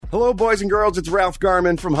Hello, boys and girls. It's Ralph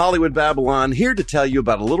Garman from Hollywood Babylon, here to tell you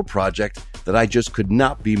about a little project that I just could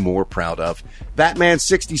not be more proud of. Batman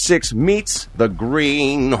 66 meets the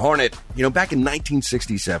Green Hornet. You know, back in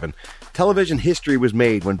 1967, television history was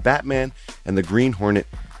made when Batman and the Green Hornet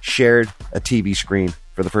shared a TV screen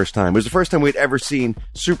for the first time. It was the first time we'd ever seen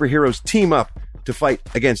superheroes team up to fight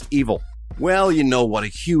against evil. Well, you know what a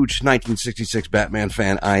huge 1966 Batman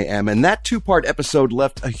fan I am, and that two-part episode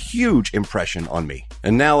left a huge impression on me.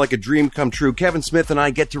 And now, like a dream come true, Kevin Smith and I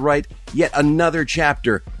get to write yet another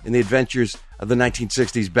chapter in the adventures of the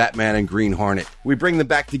 1960s Batman and Green Hornet. We bring them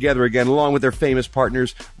back together again, along with their famous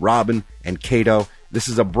partners, Robin and Kato. This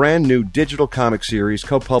is a brand new digital comic series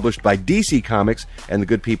co-published by DC Comics and the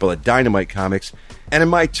good people at Dynamite Comics. And in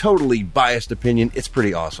my totally biased opinion, it's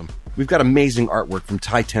pretty awesome. We've got amazing artwork from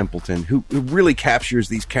Ty Templeton, who really captures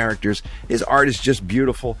these characters. His art is just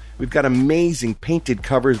beautiful. We've got amazing painted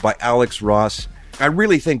covers by Alex Ross. I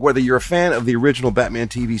really think whether you're a fan of the original Batman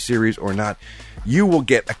TV series or not, you will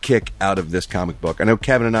get a kick out of this comic book. I know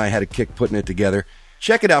Kevin and I had a kick putting it together.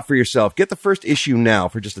 Check it out for yourself. Get the first issue now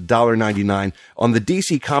for just $1.99 on the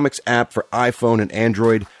DC Comics app for iPhone and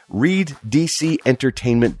Android. Read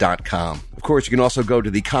DCEntertainment.com. Of course, you can also go to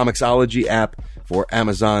the Comixology app for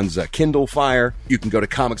Amazon's Kindle Fire. You can go to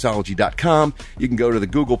Comixology.com. You can go to the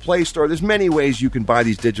Google Play Store. There's many ways you can buy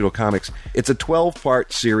these digital comics. It's a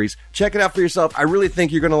 12-part series. Check it out for yourself. I really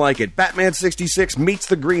think you're going to like it. Batman 66 meets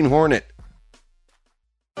the Green Hornet.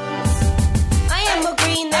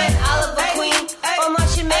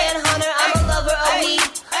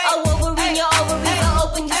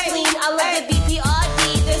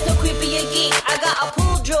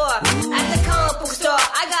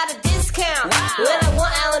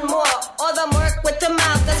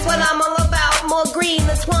 What I'm all about, more green,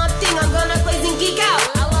 the swamp thing, I'm gonna blaze and geek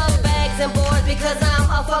out. I love bags and boards because I'm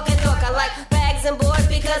a fucking dork. I like bags and boards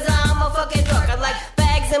because I'm a fucking dork. I like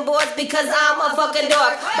bags and boards because I'm a fucking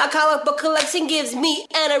dork. My comic book collection gives me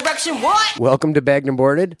an erection. What? Welcome to Bagged and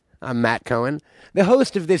Boarded. I'm Matt Cohen, the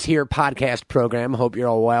host of this here podcast program. Hope you're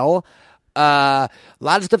all well. A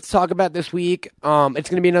lot of stuff to talk about this week. It's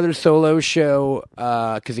going to be another solo show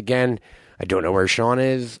because, again, I don't know where Sean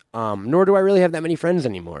is, nor do I really have that many friends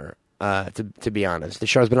anymore, to be honest. The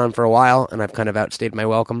show's been on for a while, and I've kind of outstayed my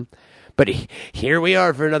welcome. But here we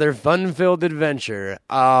are for another fun-filled adventure.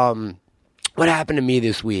 What happened to me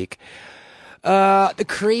this week? The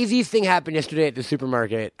craziest thing happened yesterday at the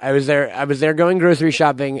supermarket. I was there going grocery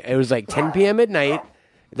shopping. It was like 10 p.m. at night.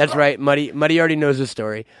 That's right, Muddy already knows this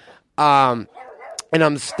story. And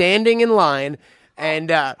I'm standing in line,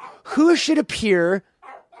 and who should appear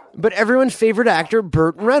but everyone's favorite actor,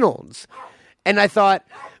 Burt Reynolds. And I thought,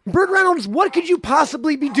 Burt Reynolds, what could you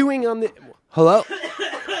possibly be doing on the... Hello?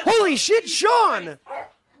 Holy shit, Sean!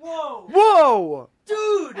 Whoa!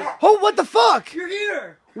 Dude! Oh, what the fuck? You're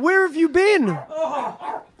here! Where have you been?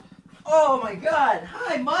 Oh my god.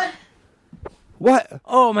 Hi, Mud. What?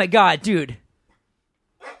 Oh my god, dude.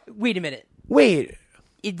 Wait a minute. Wait.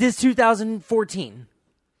 This 2014.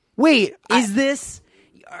 Wait. Is this...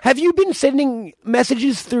 Have you been sending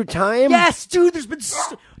messages through time? Yes, dude, there's been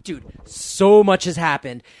so much has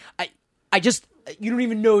happened. I just, you don't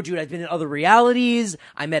even know, dude. I've been in other realities.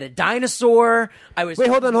 I met a dinosaur. Wait,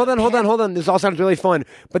 hold on. This all sounds really fun,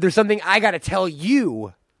 but there's something I gotta tell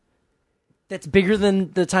you. That's bigger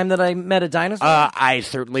than the time that I met a dinosaur? I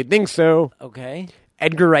certainly think so. Okay.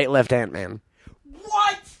 Edgar Wright left Ant-Man.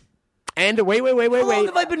 What? And wait. How long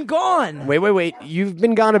have I been gone? Wait. You've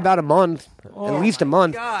been gone about a month. At least a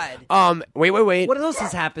month. God. Wait. What else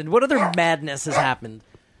has happened? What other madness has happened?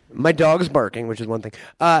 My dog's barking, which is one thing.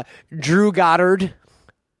 Drew Goddard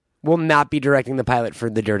will not be directing the pilot for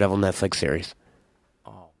the Daredevil Netflix series.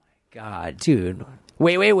 Oh my god, dude.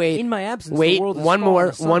 Wait. In my absence, wait, the world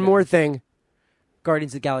is one more thing.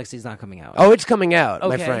 Guardians of the Galaxy is not coming out. Oh, it's coming out,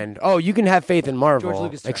 my Okay. friend. Oh, you can have faith in Marvel, George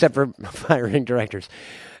Lucas except for firing directors.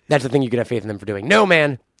 That's the thing you can have faith in them for doing. No,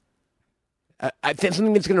 man. I think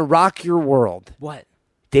something that's going to rock your world. What?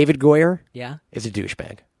 David Goyer Yeah? is a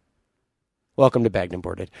douchebag. Welcome to Bagged and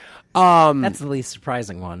Boarded. That's the least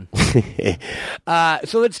surprising one.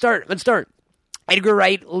 So let's start. Edgar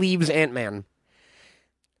Wright leaves Ant-Man.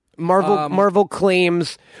 Marvel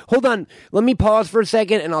claims... Hold on. Let me pause for a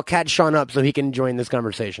second, and I'll catch Sean up so he can join this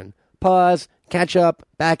conversation. Pause. Catch up.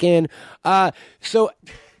 Back in. So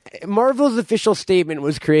Marvel's official statement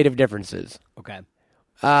was creative differences. Okay.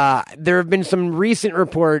 There have been some recent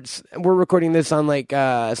reports. We're recording this on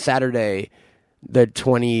Saturday, the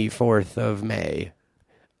 24th of May.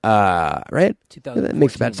 Right? That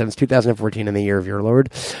makes about sense. 2014 in the year of your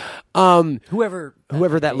Lord. Whoever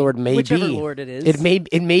that Lord may whichever be. Lord it is. It may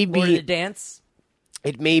be. Lord of the Dance.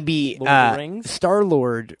 It may be Lord of the Rings?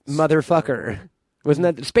 Star-Lord, motherfucker.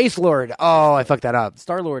 Wasn't that Space Lord? Oh, I fucked that up.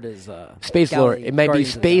 Star-Lord is Space Lord. It might be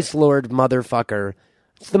Guardians of the Space Lord, motherfucker.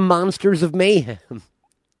 It's the Monsters of Mayhem.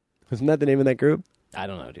 Wasn't that the name of that group? I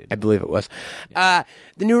don't know, dude. I believe it was. The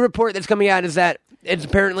new report that's coming out is that it's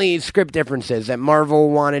apparently script differences, that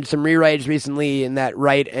Marvel wanted some rewrites recently, and that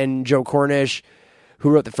Wright and Joe Cornish,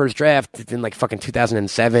 who wrote the first draft in like fucking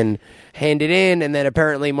 2007, handed in, and then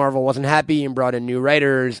apparently Marvel wasn't happy and brought in new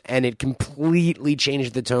writers, and it completely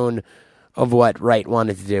changed the tone of what Wright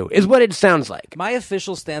wanted to do, is what it sounds like. My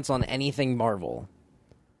official stance on anything Marvel,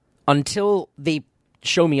 until they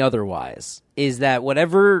show me otherwise, is that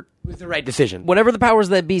whatever It was the right decision. the powers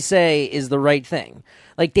that be say is the right thing.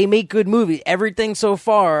 Like, they make good movies. Everything so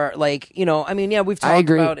far, like, you know, I mean, yeah, we've I talked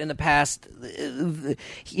agree. about in the past,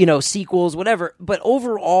 you know, sequels, whatever. But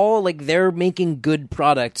overall, like, they're making good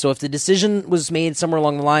product. So if the decision was made somewhere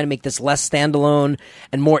along the line to make this less standalone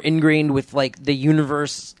and more ingrained with, like, the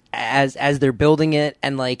universe as they're building it,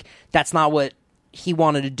 and, like, that's not what he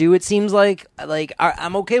wanted to do, it seems like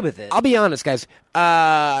I'm okay with it. I'll be honest, guys.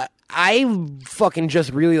 I fucking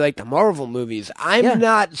just really like the Marvel movies. I'm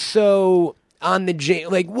not so on the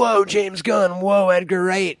whoa, James Gunn, whoa, Edgar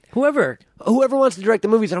Wright. Whoever Whoever wants to direct the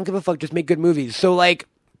movies, I don't give a fuck. Just make good movies. So, like,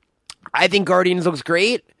 I think Guardians looks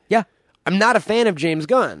great. Yeah. I'm not a fan of James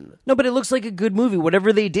Gunn. No, but it looks like a good movie.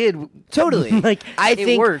 Whatever they did, Totally. like, I it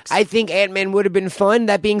think works. I think Ant-Man would have been fun.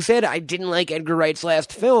 That being said, I didn't like Edgar Wright's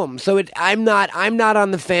last film, so I'm not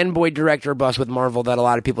on the fanboy director bus with Marvel that a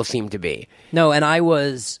lot of people seem to be. No, and I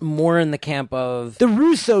was more in the camp of The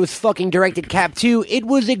Russos fucking directed Cap 2. It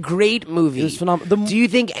was a great movie. It was phenomenal. Do you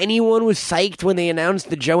think anyone was psyched when they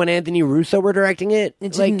announced that Joe and Anthony Russo were directing it?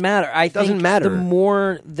 it didn't matter. I doesn't think matter. the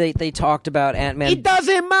more they talked about Ant-Man, It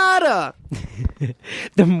doesn't matter.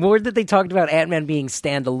 the more that they talked about Ant-Man being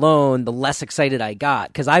standalone, the less excited I got,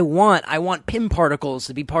 because I want Pym particles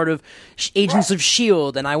to be part of Agents of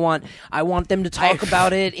S.H.I.E.L.D., and I want them to talk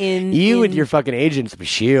about it in You in, and your fucking Agents of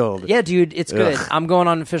S.H.I.E.L.D. Yeah, dude, it's good. Ugh. I'm going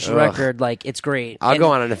on official Ugh. record. Like, it's great. I'll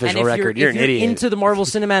go on an official and if record. You're if an idiot. Into the Marvel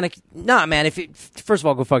Cinematic, nah, man. First of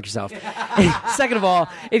all, go fuck yourself. Second of all,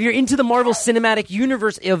 if you're into the Marvel Cinematic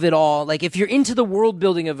Universe of it all, like if you're into the world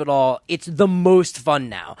building of it all, it's the most fun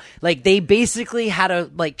now. Like, they basically had to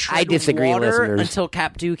tread disagree, water listeners. until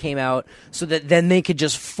Cap 2 came out, so that then they could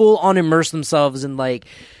just full on immerse themselves in like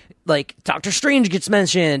Doctor Strange gets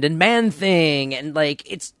mentioned and Man Thing, and like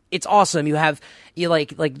it's awesome.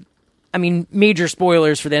 I mean, major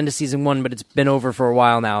spoilers for the end of season 1, but it's been over for a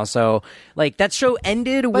while now. So, like, that show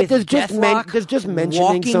ended with does just Deathlock does just mentioning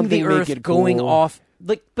walking something the make earth, it going cool? off.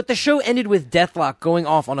 But the show ended with Deathlock going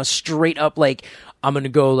off on a straight up I'm gonna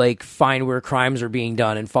go find where crimes are being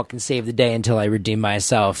done and fucking save the day until I redeem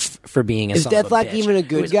myself for being a Is son of a Deathlock bitch. even a It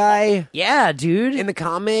good was- guy Yeah, dude. in the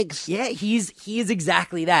comics? Yeah, he is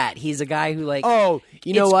exactly that. He's a guy who Oh,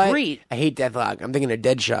 you know it's what? great. I hate Deathlock. I'm thinking of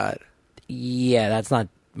Deadshot. Yeah, that's not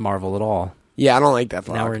Marvel at all. Yeah, I don't like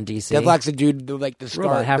Deathlock. Now we're in DC. Deathlock's a dude, the scar,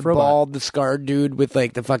 Robot, half the robot. bald, the scarred dude with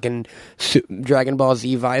the fucking Dragon Ball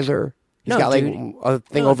Z visor. He's No, got dude. a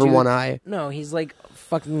thing No, over dude. one eye, No, he's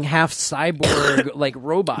fucking half cyborg,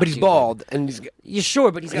 robot. but he's dude. bald and You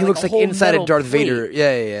sure? But he's got he looks a like whole inside metal of Darth plate. Vader.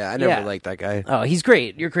 Yeah. I never Yeah. liked that guy. Oh, he's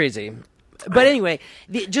great. You're crazy. But anyway,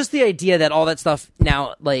 just the idea that all that stuff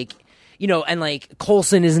now, and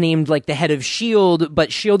Coulson is named the head of S.H.I.E.L.D., but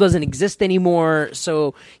S.H.I.E.L.D. doesn't exist anymore,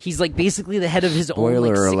 so he's basically the head of his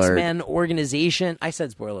Spoiler own alert. 6-man organization. I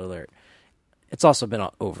said spoiler alert. It's also been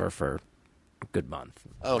over for a good month.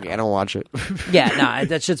 Okay, I don't watch it. Yeah, nah,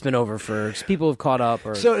 that shit's been over for people have caught up.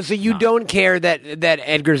 Or So you don't care that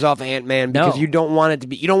Edgar's off Ant-Man because No. you don't want it to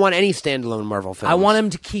be. You don't want any standalone Marvel film. I want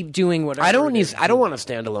him to keep doing whatever. I don't it is. want a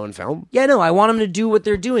standalone film. Yeah, no, I want them to do what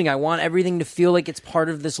they're doing. I want everything to feel like it's part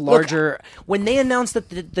of this larger. When they announced that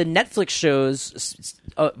the Netflix shows,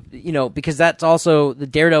 because that's also the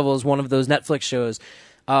Daredevil is one of those Netflix shows.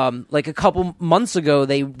 A couple months ago,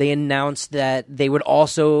 they announced that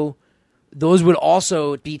those would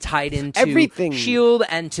also be tied into Everything. S.H.I.E.L.D.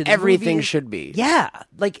 and to the Everything movies. should be. Yeah,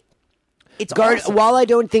 it's awesome. While I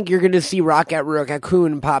don't think you're going to see Rocket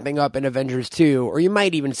Raccoon popping up in Avengers 2, or you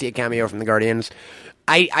might even see a cameo from the Guardians,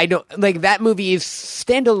 I don't that movie is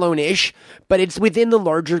standalone-ish, but it's within the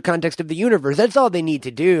larger context of the universe. That's all they need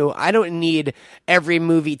to do. I don't need every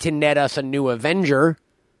movie to net us a new Avenger.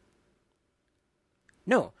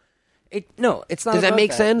 No, it's not. Does that about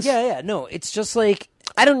make sense? Yeah. No, it's just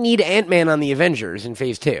I don't need Ant-Man on the Avengers in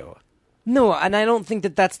Phase 2. No, and I don't think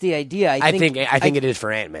that that's the idea. I think it is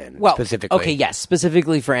for Ant-Man specifically. Okay, yes,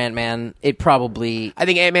 specifically for Ant-Man, it probably. I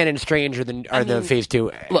think Ant-Man and Strange are the Phase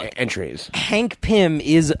 2 entries. Hank Pym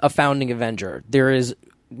is a founding Avenger. There is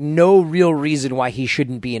no real reason why he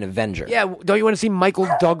shouldn't be an Avenger. Yeah, don't you want to see Michael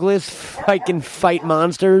Douglas fight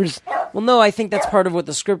monsters? Well, no, I think that's part of what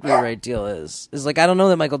the script rewrite deal is. Is like, I don't know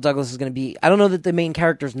that Michael Douglas is going to be. I don't know that the main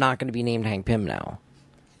character is not going to be named Hank Pym now.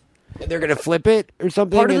 They're going to flip it or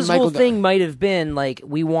something? Part of this whole thing might have been, like,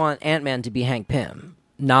 we want Ant-Man to be Hank Pym,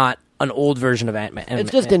 not an old version of Ant-Man. It's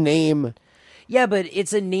just a name. Yeah, but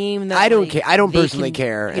it's a name that I don't care. I don't personally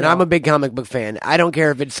care, and I'm a big comic book fan. I don't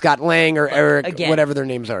care if it's Scott Lang or Eric, whatever their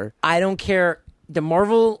names are. I don't care. The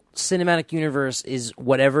Marvel Cinematic Universe is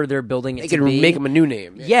whatever they're building it They to can be. make them a new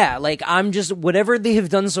name. Yeah, like, I'm just, whatever they have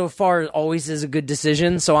done so far always is a good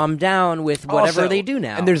decision, so I'm down with whatever Also, they do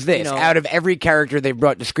now. And there's this. You know? Out of every character they've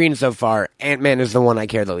brought to screen so far, Ant-Man is the one I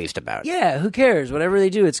care the least about. Yeah, who cares? Whatever they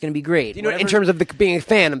do, it's going to be great. You know, in terms of being a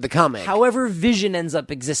fan of the comic. However Vision ends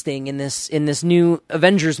up existing in this new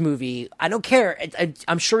Avengers movie, I don't care.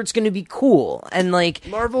 I'm sure it's going to be cool. And, like...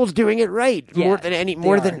 Marvel's doing it right. Yeah,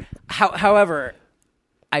 than... However,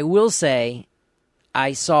 I will say,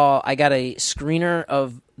 I got a screener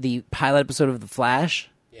of the pilot episode of The Flash.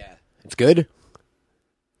 Yeah. It's good.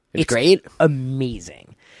 It's great.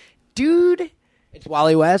 Amazing. Dude. It's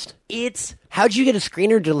Wally West. It's... How'd you get a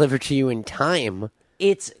screener delivered to you in time?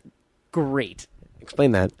 It's great.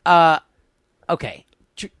 Explain that. Okay.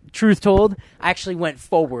 Truth told, I actually went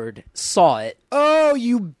forward, saw it. Oh,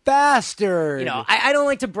 you bastard! You know, I don't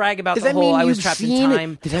like to brag about Does the that whole mean I was you've trapped seen, in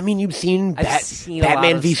time. Does that mean you've seen, seen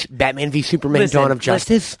Batman v Superman: Dawn of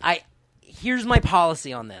Justice? Here's my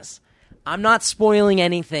policy on this. I'm not spoiling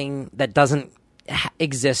anything that doesn't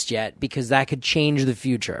exist yet because that could change the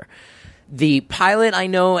future. The pilot, I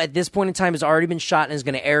know at this point in time, has already been shot and is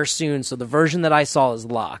going to air soon, so the version that I saw is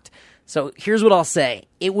locked. So here's what I'll say.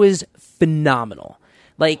 It was phenomenal.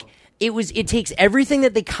 Like, it takes everything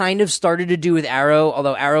that they kind of started to do with Arrow,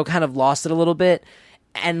 although Arrow kind of lost it a little bit,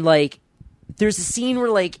 and, like, there's a scene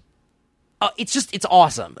where, like, it's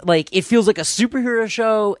awesome. Like, it feels like a superhero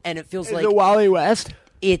show, and it feels like... Is it Wally West?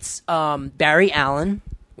 It's Barry Allen,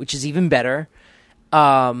 which is even better.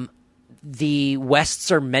 The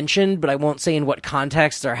Wests are mentioned, but I won't say in what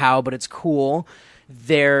context or how, but it's cool.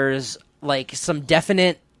 There's, like, some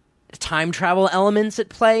definite time travel elements at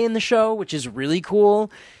play in the show, which is really cool.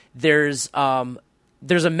 There's a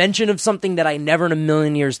mention of something that I never in a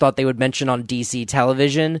million years thought they would mention on DC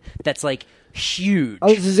television that's, like, huge. Oh,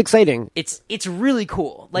 this is exciting. It's really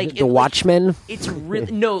cool. Like The Watchmen? It's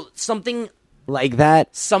really no something like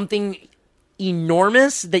that? Something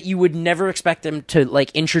enormous that you would never expect them to,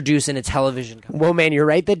 like, introduce in a television company. Well, man, you're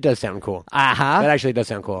right. That does sound cool. Uh-huh. That actually does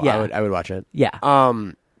sound cool. Yeah. I would watch it. Yeah.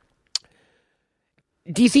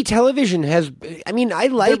 DC television has... I mean, I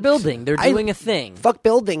liked... They're building. They're doing a thing. Fuck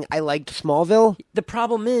building. I liked Smallville. The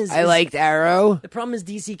problem is... I liked Arrow. The problem is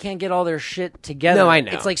DC can't get all their shit together. No, I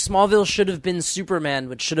know. It's like Smallville should have been Superman,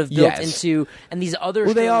 which should have built into... And these other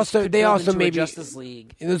shows they also into maybe... Justice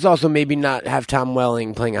League. Let's also maybe not have Tom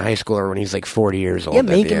Welling playing a high schooler when he's like 40 years old. Yeah,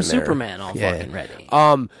 make him Superman all fucking ready.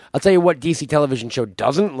 I'll tell you what DC television show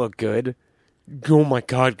doesn't look good. Oh my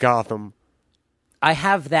God, Gotham. I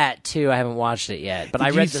have that too. I haven't watched it yet, but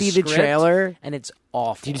I read the script, trailer? and it's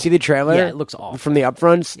awful. Did you see the trailer? Yeah, it looks awful. From the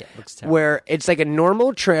upfronts? Yeah, it looks terrible. Where it's like a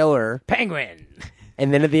normal trailer. Penguin.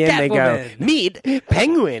 And then at the end they go, Catwoman. meet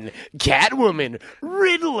Penguin, Catwoman,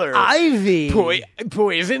 Riddler, Ivy.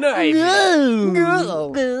 Poison Ivy.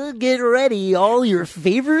 Get ready. All your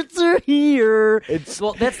favorites are here.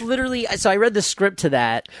 Well, that's literally... So I read the script to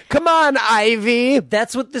that. Come on, Ivy.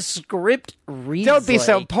 That's what the script reads Don't be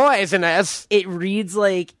so like. poisonous. It reads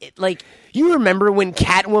like... You remember when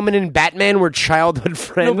Catwoman and Batman were childhood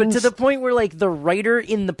friends? No, but to the point where, like, the writer,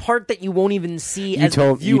 in the part that you won't even see as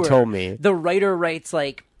a viewer... You told me. The writer writes,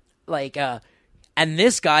 and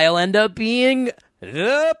this guy'll end up being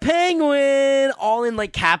the Penguin, all in,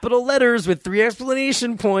 like, capital letters with 3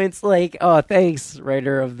 exclamation points. Like, oh, thanks,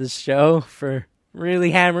 writer of this show, for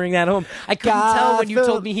really hammering that home. I couldn't tell when you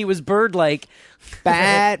told me he was bird-like.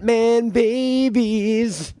 Batman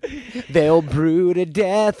babies, they'll brew to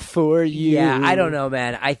death for you. Yeah, I don't know,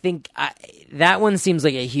 man. I think that one seems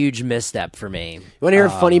like a huge misstep for me. You want to hear a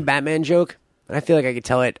funny Batman joke? I feel like I could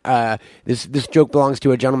tell it. This joke belongs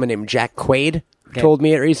to a gentleman named Jack Quaid, who told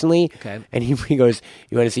me it recently. Okay. And he goes,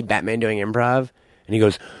 you want to see Batman doing improv? And he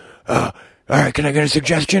goes, all right, can I get a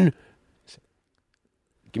suggestion?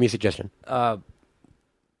 Give me a suggestion.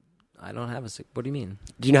 I don't have what do you mean?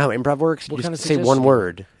 Do you know how improv works? What you kind just of say one suggestion?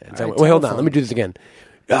 word. All right, Wait, hold on. telephone. Let me do this again.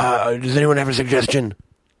 Does anyone have a suggestion?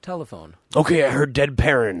 Telephone. Okay, I heard dead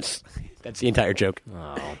parents. That's the entire joke.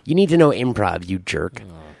 Oh. You need to know improv, you jerk.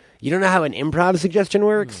 You don't know how an improv suggestion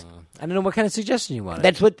works? I don't know what kind of suggestion you wanted.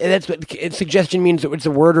 That's what suggestion means. It's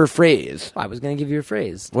a word or phrase. I was going to give you a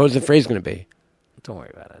phrase. What was the phrase going to be? Don't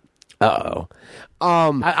worry about it. Uh-oh.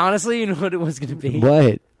 Honestly, you know what it was going to be? What?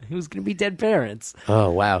 It was going to be dead parents. Oh,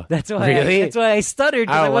 wow. That's why. Really? That's why I stuttered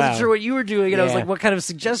because Oh, I wasn't wow. sure what you were doing, and I was Yeah. like, "What kind of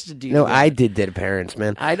suggestion do you?" No, have? I did dead parents,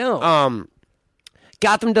 man. I know.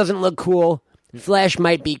 Gotham doesn't look cool. Flash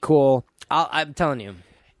might be cool. I'm telling you.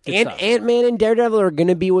 Good stuff. Ant-Man and Daredevil are going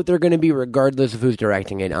to be what they're going to be regardless of who's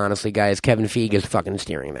directing it. Honestly, guys, Kevin Feige is fucking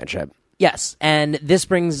steering that ship. Yes, and this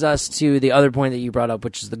brings us to the other point that you brought up,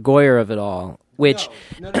 which is the Goyer of it all. Which,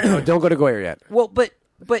 No, don't go to Goyer yet. well, but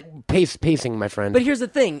Pacing, my friend. But here's the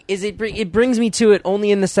thing: is it brings me to it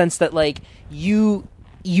only in the sense that like you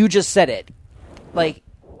just said it, like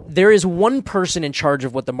there is one person in charge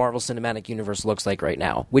of what the Marvel Cinematic Universe looks like right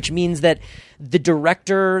now, which means that the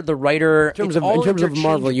director, the writer, in terms of Marvel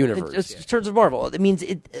interchangeable. Universe, In terms of Marvel, it means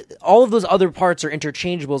all of those other parts are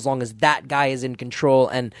interchangeable as long as that guy is in control,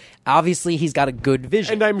 and obviously he's got a good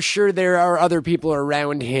vision. And I'm sure there are other people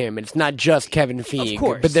around him. It's not just Kevin Feige. Of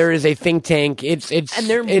course. But there is a think tank.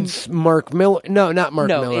 It's Mark Miller. No, not Mark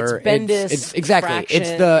no, Miller. it's Bendis. It's exactly. Fraction,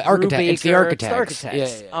 It's the architect. It's the Brubaker, architects. It's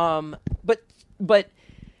the architects. Yeah.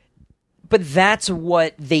 But that's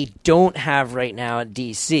what they don't have right now at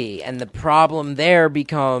DC, and the problem there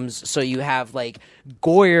becomes so you have like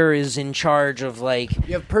Goyer is in charge of like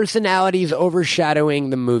You have personalities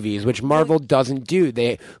overshadowing the movies, which Marvel doesn't do.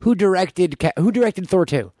 Who directed Thor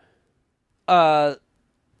 2?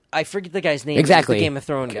 I forget the guy's name. Exactly. He's the Game of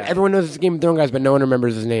Thrones guy. Everyone knows it's Game of Thrones guys, but no one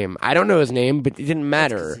remembers his name. I don't know his name, but it didn't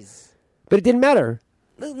matter. But it didn't matter.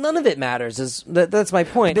 None of it matters. That's my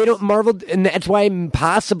point. They don't Marvel, and that's why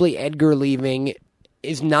possibly Edgar leaving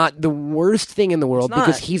is not the worst thing in the world It's not.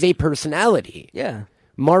 because he's a personality. Yeah.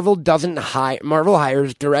 Marvel doesn't hire. Marvel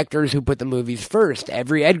hires directors who put the movies first.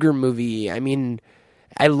 Every Edgar movie. I mean,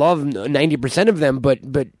 I love 90% of them, but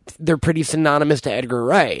they're pretty synonymous to Edgar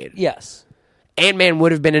Wright. Yes. Ant-Man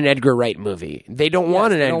would have been an Edgar Wright movie. They don't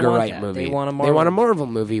want an they don't Edgar want Wright that. movie. They want a Marvel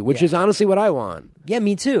movie, which is honestly what I want. Yeah,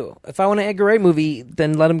 me too. If I want an Edgar Wright movie,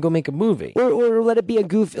 then let him go make a movie. Or let it be a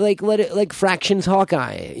goof, let it like Fractions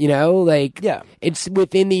Hawkeye, Yeah. it's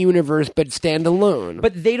within the universe but standalone.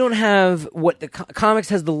 But they don't have what the comics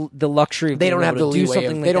has the luxury of they being don't have the able to do leeway.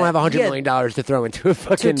 something like They don't that. have $100 Yeah, million to throw into a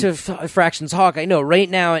fucking. to Fractions Hawkeye. No, right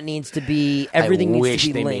now it needs to be everything I needs wish to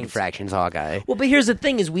be they linked. made Fractions Hawkeye. Well, but here's the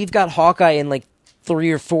thing: is we've got Hawkeye in like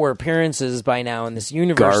 3 or 4 appearances by now in this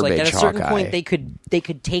universe. Like at a Garbage certain Hawkeye. point, they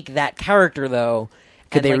could take that character though.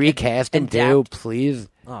 Could and, they like, recast him too, adapt- please?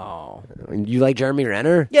 Oh, You like Jeremy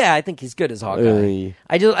Renner? yeah, I think he's good as Hawkeye. Really?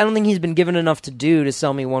 I don't think he's been given enough to do to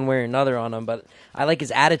sell me one way or another on him. But I like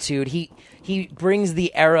his attitude. He brings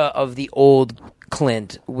the era of the old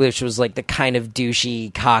Clint, which was like the kind of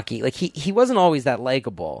douchey, cocky. Like he wasn't always that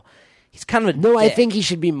likable. He's kind of a No, I dick. think he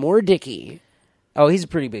should be more dicky Oh, he's a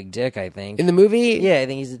pretty big dick. I think in the movie. Yeah, I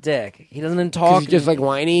think he's a dick. He doesn't talk. he's just like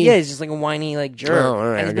whiny. Yeah, he's just like a whiny like jerk. Oh, all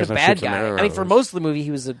right, And I he's guess been a I'll bad shoot some guy. I mean, arrows. for most of the movie,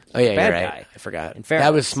 he was a Oh yeah, bad you're right. guy. I forgot. In That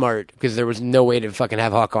fairness. was smart because there was no way to fucking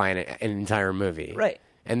have Hawkeye in an entire movie. Right.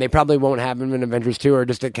 And they probably won't have him in Avengers 2 or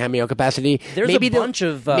just a cameo capacity. There's maybe a bunch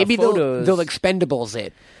of maybe photos. they'll Expendables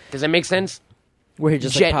it. Does that make sense? Where he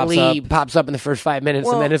just Jet like, Li pops up. in the first 5 minutes,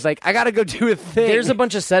 Well, and then it's like, I gotta go do a thing. There's a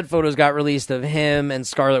bunch of set photos got released of him and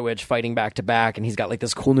Scarlet Witch fighting back to back, and he's got like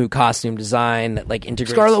this cool new costume design that like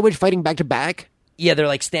integrates. Scarlet Witch fighting back to back. Yeah, they're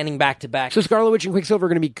like standing back to back. So Scarlet Witch and Quicksilver are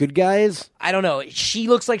gonna be good guys. I don't know. She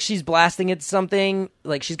looks like she's blasting at something.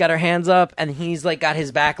 Like she's got her hands up, and he's like got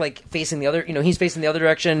his back like facing the other. He's facing the other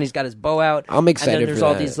direction. He's got his bow out. I'm excited And then there's for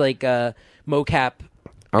all that. these like mocap.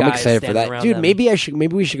 I'm guys excited for standing that, around dude. them. Maybe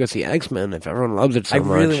we should go see X-Men if everyone loves it so I much.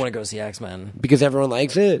 really want to go see X-Men. because everyone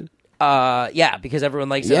likes it. Yeah, because everyone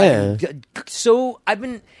likes it. Yeah. So I've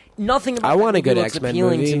been nothing about I want a that movie good looks X-Men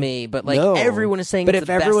appealing movie. to me, but like No. everyone is saying But it's if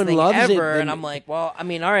the best everyone thing loves it, ever, then- and I'm like, well, I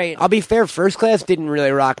mean, all right. I'll be fair. First Class didn't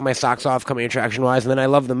really rock my socks off coming attraction wise, and then I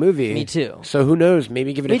love the movie. Me too. So who knows?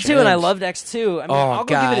 Maybe give it a Me chance. too, and I loved X2. I mean, Oh I'll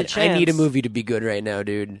go god, give it a chance. I need a movie to be good right now,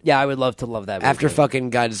 dude. Yeah, I would love to love that movie. After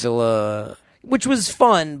fucking Godzilla. which was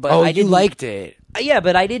fun, but Oh, I you didn't liked it. Yeah,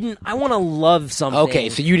 but I didn't. I want to love something. Okay,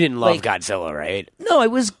 so you didn't love Like- Godzilla, right? No,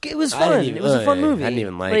 it was I fun. didn't even- It was a fun movie. I didn't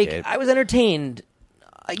even like it. I was entertained.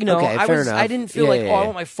 Okay, I fair was. enough. I didn't feel Yeah, like, yeah, oh, I yeah.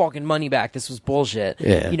 want my fucking money back. This was bullshit.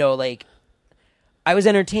 Yeah. Like I was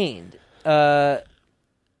entertained. I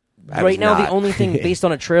was Right now, the not. only thing based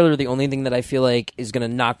on a trailer, the only thing that I feel like is going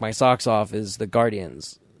to knock my socks off is the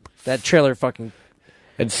Guardians. That trailer fucking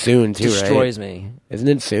It's soon too, destroys right? me. Isn't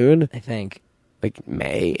it soon? I think. Like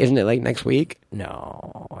May? Isn't it like next week?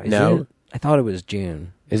 No. No? It? I thought it was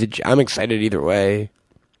June. Is it? I'm excited either way.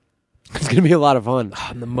 It's gonna be a lot of fun.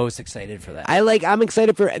 I'm the most excited for that. I'm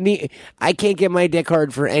excited for I can't get my dick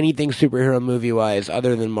hard for anything superhero movie wise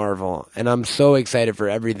other than Marvel, and I'm so excited for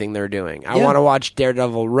everything they're doing. I want to watch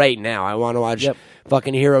Daredevil right now. I want to watch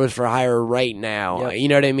fucking Heroes for Hire right now. Yep. You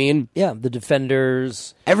know what I mean? Yeah, the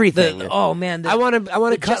Defenders, everything. Oh man, I want to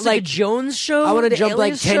cut Jessica like Jones show. I want to the jump like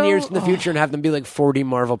Alias 10 show? years in the future and have them be like 40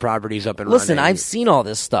 Marvel properties up and Listen, running. I've seen all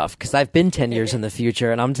this stuff because I've been 10 years in the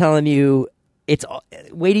future, and I'm telling you, it's.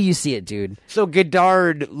 Wait till you see it, dude. So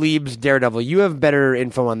Godard leaves Daredevil. You have better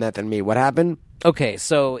info on that than me. What happened? Okay,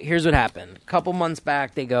 so here's what happened. A couple months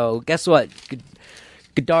back, they go, guess what?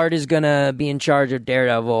 Godard is gonna be in charge of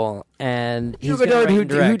Daredevil, and he's Drew gonna write and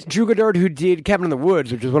direct. Drew Godard, who did Cabin in the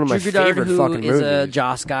Woods, which is one of my Drew Goddard, favorite who fucking is movies. a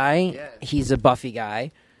Joss guy. He's a Buffy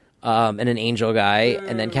guy, and an Angel guy,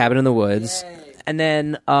 and then Cabin in the Woods. And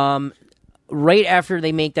then right after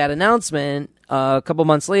they make that announcement, a couple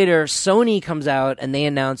months later, Sony comes out and they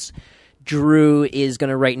announce Drew is going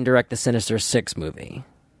to write and direct the Sinister Six movie.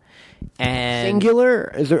 And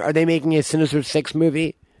Singular? Are they making a Sinister Six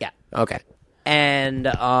movie? yeah. Okay. And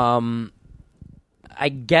I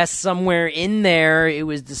guess somewhere in there it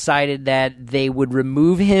was decided that they would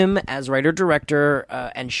remove him as writer-director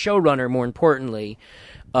and showrunner, more importantly,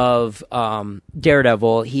 of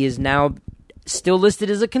Daredevil. He is now still listed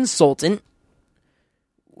as a consultant,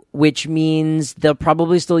 which means they'll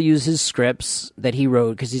probably still use his scripts that he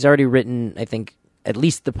wrote, because he's already written, I think, at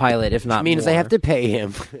least the pilot, if not It means more. they have to pay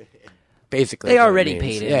him. Basically. They that's what it already means.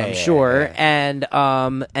 paid him, Yeah, I'm yeah, sure.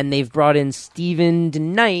 yeah. And they've brought in Stephen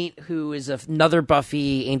DeKnight, who is another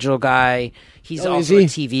Buffy Angel guy. He's Oh, also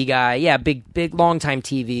is a TV guy. Yeah, big long-time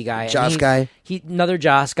TV guy. And Joss guy? Another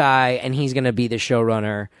Joss guy, and he's going to be the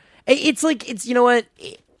showrunner. It's you know what?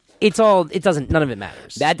 It's all, it doesn't, none of it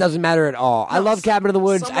matters. That doesn't matter at all. I love Cabin in the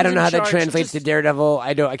Woods. I don't know how that someone's in charge, translates to just- Daredevil.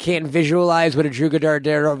 I can't visualize what a Drew Goddard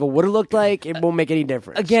Daredevil would have looked like. It won't make any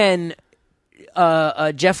difference. Again,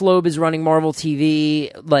 Jeff Loeb is running Marvel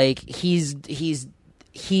TV. Like he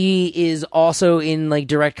is also in like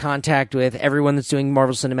direct contact with everyone that's doing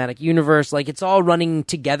Marvel Cinematic Universe. Like it's all running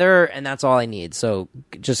together, and that's all I need. So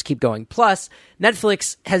just keep going. Plus,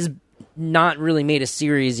 Netflix has not really made a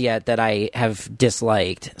series yet that I have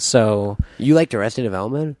disliked. So You liked Arrested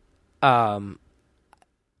Development?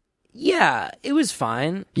 yeah, it was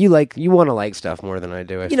fine. You want to like stuff more than I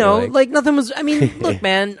do. I You feel know, like. like nothing was. I mean, look,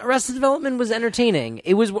 man, Arrested Development was entertaining.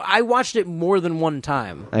 It was. I watched it more than one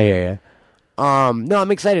time. I hear you. No,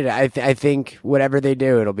 I'm excited. I think whatever they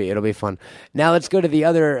do, it'll be fun. Now let's go to the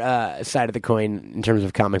other side of the coin in terms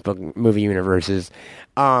of comic book movie universes.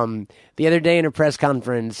 The other day in a press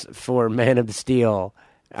conference for Man of Steel,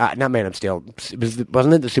 not Man of Steel,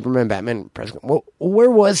 wasn't it the Superman Batman press?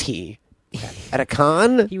 Where was he? At a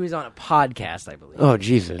con? He was on a podcast, I believe. Oh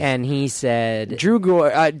Jesus! And he said,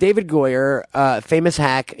 David Goyer, famous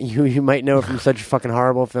hack you might know from such fucking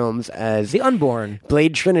horrible films as The Unborn.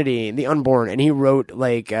 Blade Trinity, The Unborn, and he wrote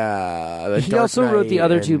like He also wrote the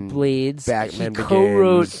other two Blades. Batman he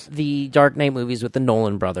co-wrote Begins. the Dark Knight movies with the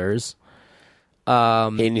Nolan brothers.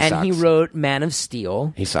 And he sucks. wrote Man of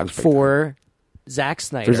Steel. He sucks big for Zack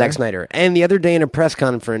Snyder. For Zack Snyder. And the other day in a press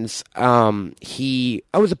conference, it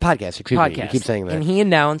was a podcast, excuse me. You keep saying that. And he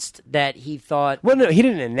announced that he thought... Well, no, he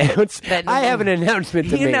didn't announce. That I have an announcement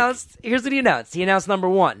to He make. announced... Here's what he announced. He announced number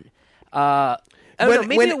one. I don't When- know,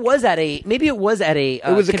 maybe when- it was at a It was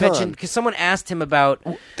a convention, con. because someone asked him about...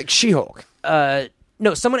 Like She-Hulk.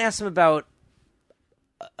 No, someone asked him about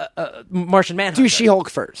Martian Manhunter. Do She-Hulk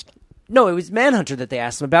first. No, it was Manhunter that they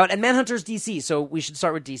asked him about, and Manhunter's DC, so we should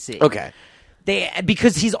start with DC. Okay.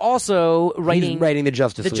 Because he's also writing He's writing the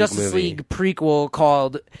Justice League movie. League prequel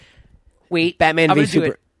called Batman I'm v gonna do Super.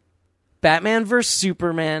 it. Batman vs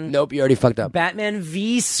Superman. Nope, you already fucked up. Batman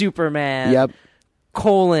v Superman. Yep.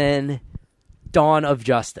 Dawn of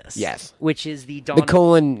Justice. Yes. Which is the Dawn. The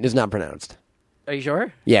colon is not pronounced. Are you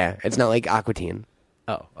sure? Yeah, it's not like Aquatine.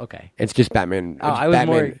 Oh, okay. It's just Batman. Oh, It's I was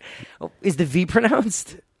Batman. more. Is the V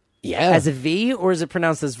pronounced Yeah. as a V, or is it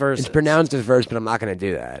pronounced as verse? It's pronounced as verse, but I'm not going to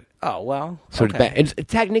do that. Oh well. So okay. it's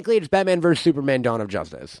technically it's Batman vs Superman: Dawn of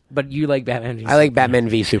Justice. But you like Batman v I like Batman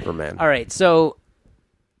v Superman. All right, so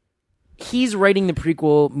he's writing the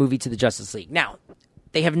prequel movie to the Justice League. Now,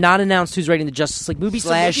 they have not announced who's writing the Justice League movie. /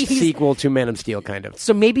 so maybe he's- sequel to Man of Steel, kind of.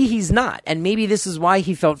 So maybe he's not, and maybe this is why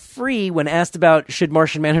he felt free when asked about should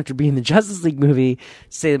Martian Manhunter be in the Justice League movie.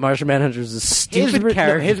 Say that Martian Manhunter is a stupid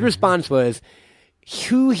character. His response was,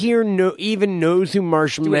 Who here even knows who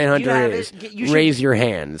Martian Manhunter have is? it? You should- Raise your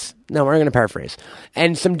hands. No, we're going to paraphrase.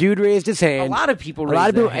 And some dude raised his hand. A lot of people A lot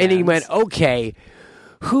of raised their people, and he hands. went, okay,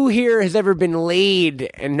 who here has ever been laid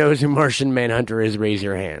and knows who Martian Manhunter is? Raise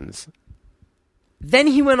your hands. Then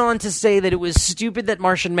he went on to say that it was stupid that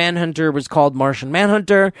Martian Manhunter was called Martian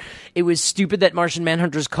Manhunter. It was stupid that Martian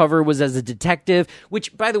Manhunter's cover was as a detective,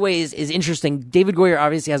 which, by the way, is interesting. David Goyer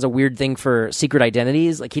obviously has a weird thing for secret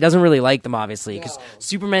identities. Like, he doesn't really like them, obviously, because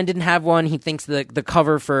Superman didn't have one. He thinks the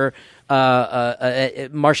cover for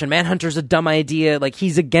Martian Manhunter's a dumb idea. Like,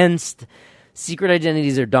 he's against secret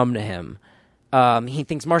identities are dumb to him. He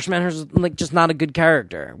thinks Martian Manhunter's like just not a good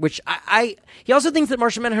character, which he also thinks that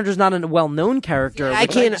Martian Manhunter's not a well-known character. I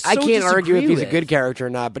which can't so argue if disagree he's a with. good character or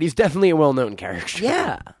not, but he's definitely a well-known character.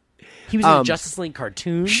 Yeah. He was in a Justice League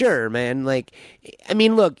cartoon. Sure, man. Like, I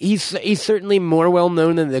mean, look, he's certainly more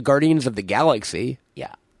well-known than the Guardians of the Galaxy.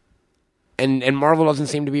 Yeah. And Marvel doesn't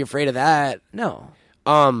seem to be afraid of that. No.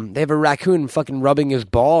 They have a raccoon fucking rubbing his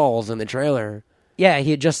balls in the trailer. Yeah,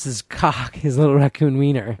 he adjusts his cock, his little raccoon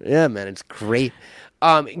wiener. Yeah, man, it's great.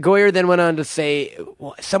 Goyer then went on to say,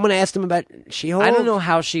 someone asked him about She-Hulk. I don't know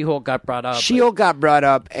how She-Hulk got brought up. She-Hulk got brought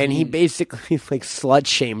up, and he basically like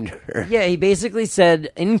slut-shamed her. Yeah, he basically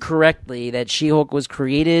said incorrectly that She-Hulk was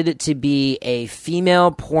created to be a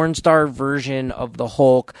female porn star version of the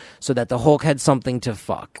Hulk so that the Hulk had something to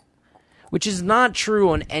fuck. Which is not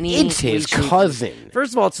true on any... It's his cousin.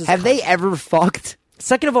 First of all, it's his Have cousin. they ever fucked?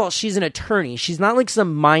 Second of all, she's an attorney. She's not like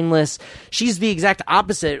some mindless... She's the exact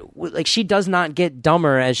opposite. Like, she does not get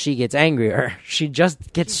dumber as she gets angrier. She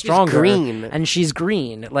just gets stronger. green. And she's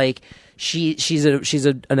green. Like, she's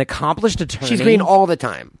an accomplished attorney. She's green all the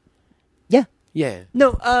time. Yeah. Yeah.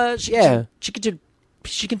 No,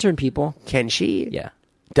 she can turn people. Can she? Yeah.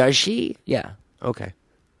 Does she? Yeah. Okay.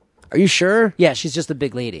 Are you sure? Yeah, she's just a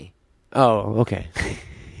big lady. Oh, okay.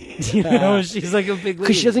 You know, she's like a big lady.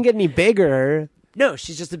 Because she doesn't get any bigger. No,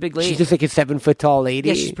 she's just a big lady. She's just like a 7-foot tall lady.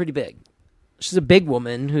 Yeah, she's pretty big. She's a big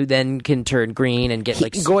woman who then can turn green and get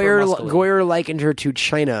like super muscly. Goyer likened her to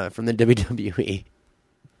China from the WWE.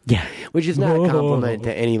 Yeah. Which is not a compliment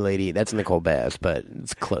to any lady. That's Nicole Bass, but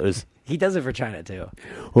it's close. He does it for China too.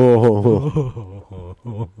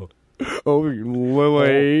 Oh,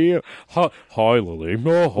 Lily. Hi, Lily.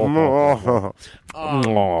 Hi,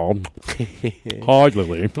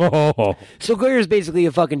 Lily. So Goyer's basically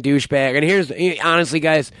a fucking douchebag. And here's, honestly,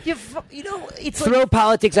 guys, You know, it's throw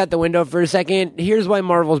politics out the window for a second. Here's why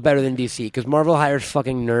Marvel's better than DC. Because Marvel hires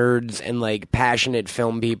fucking nerds and, like, passionate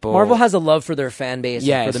film people. Marvel has a love for their fan base and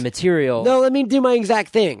Yes. for the material. No, let me do my exact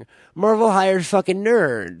thing. Marvel hires fucking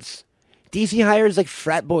nerds. DC hires like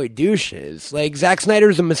frat boy douches. Like Zack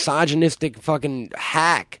Snyder's a misogynistic fucking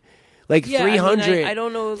hack. Like Yeah, I mean, 300, I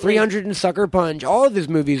don't know, like- 300 and Sucker Punch. All of his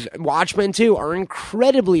movies, Watchmen too, are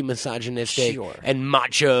incredibly misogynistic Sure. and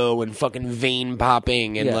macho and fucking vein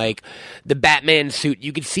popping and Yeah. like the Batman suit.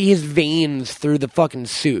 You could see his veins through the fucking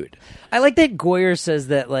suit. I like that Goyer says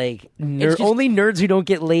that like It's just- only nerds who don't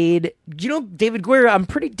get laid. You know, David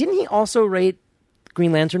Goyer. Didn't he also write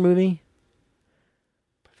Green Lantern movie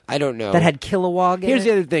I don't know. that had Kilowog? in Here's it?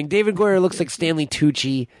 the other thing. David Goyer looks like Stanley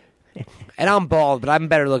Tucci. And I'm bald, but I'm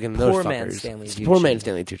better looking than those Poor fuckers. man Stanley Tucci. Poor man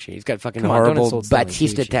Stanley Tucci. He's got fucking Come on, don't horrible insult Stanley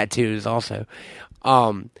Batista Tucci. tattoos also.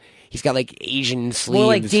 He's got like Asian sleeves. More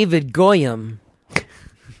like David Goyam.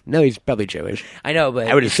 No, he's probably Jewish. I know, but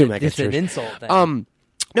I would assume that it's gets an Jewish. insult. Then.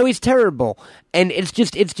 No, he's terrible. And it's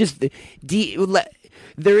just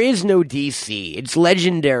there is no DC. It's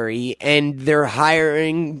Legendary, and they're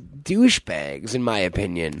hiring douchebags, in my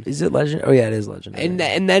opinion. Is it legend? Oh yeah, it is legendary.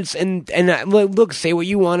 Look, say what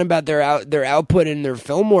you want about their output and their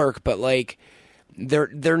film work, but like they're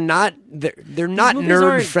not movies nerd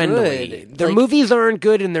aren't friendly. good. Their Like- movies aren't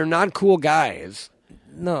good, and they're not cool guys.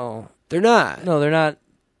 no, They're not. no, they're not.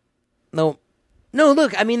 No.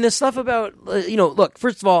 Look, I mean, the stuff about look.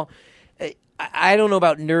 First of all, I don't know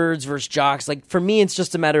about nerds versus jocks. Like for me, it's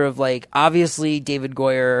just a matter of like obviously David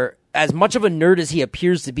Goyer, as much of a nerd as he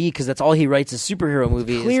appears to be, because that's all he writes is superhero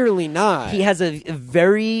movies. Clearly not. He has a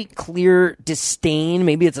very clear disdain.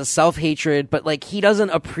 Maybe it's a self-hatred, but like he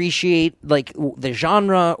doesn't appreciate like the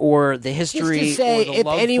genre or the history. Just to say, or the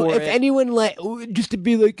love for it. anyone like, just to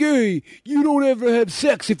be like, hey, you don't ever have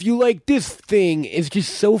sex if you like this thing, is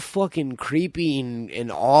just so fucking creepy and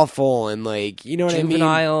awful, and like, you know what I mean?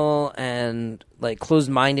 juvenile and like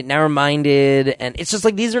closed-minded, narrow-minded, and it's just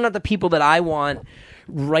like these are not the people that I want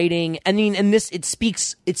writing. I mean, and this it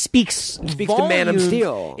speaks to Man of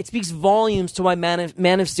Steel. It speaks volumes to why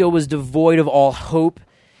Man of Steel was devoid of all hope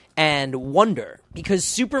and wonder, because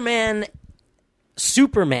Superman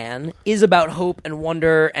is about hope and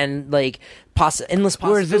wonder and like endless possibilities.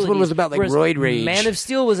 Whereas this one was about, like, Whereas roid rage. Man of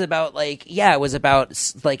Steel was about it was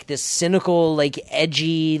about like this cynical, like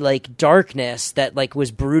edgy, like darkness that like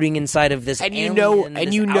was brooding inside of this. And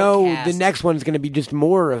alien, you this know outcast. the next one's going to be just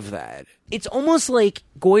more of that. It's almost like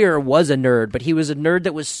Goyer was a nerd, but he was a nerd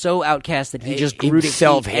that was so outcast that he just grew to hate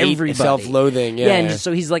Self-hate, everybody. self-loathing, yeah. and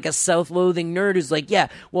so he's like a self-loathing nerd who's like, yeah,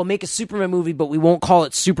 we'll make a Superman movie, but we won't call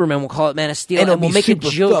it Superman. We'll call it Man of Steel, And it'll we'll be make a super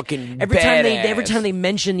joke fucking every badass. time they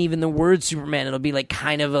mention even the word Superman. It'll be like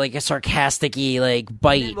kind of like a sarcastic-y like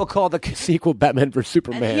bite. We'll call the sequel Batman vs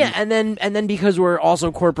Superman. Yeah, and then because we're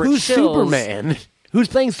also corporate Who's shills, Superman? Who's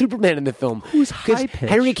playing Superman in the film? Who's 'Cause high-pitched?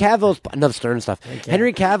 Henry Cavill's enough Stern stuff.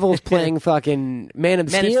 Henry Cavill's playing fucking Man of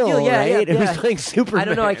Steel, yeah, right? yeah, Who's yeah. playing Superman? I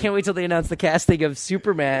don't know. I can't wait till they announce the casting of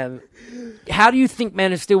Superman. How do you think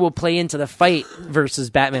Man of Steel will play into the fight versus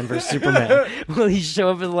Batman versus Superman? Will he show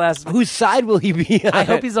up in the last? Whose side will he be on? I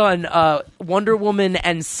hope he's on Wonder Woman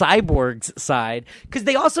and Cyborg's side, because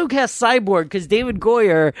they also cast Cyborg, because David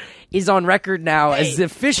Goyer is on record now as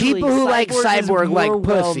officially people who like is Cyborg more like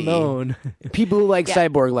pussy. well-known. People who like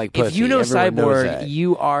Cyborg like pussy. If you know Everyone knows Cyborg, that.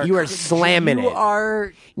 you are slamming you it.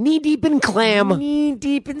 are knee deep in clam, knee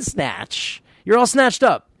deep in snatch. You're all snatched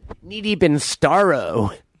up. knee deep in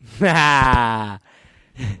Starro.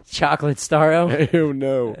 Chocolate Starro. Oh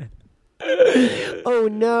no! Oh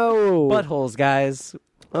no! Buttholes, guys.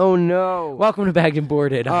 Oh no! Welcome to Bagged and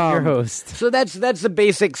Boarded. I'm your host. So that's the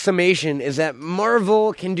basic summation: is that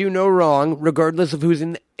Marvel can do no wrong, regardless of who's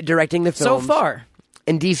directing the So film. far.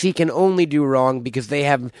 And DC can only do wrong because they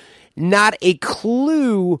have not a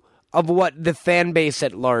clue of what the fan base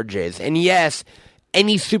at large is. And yes,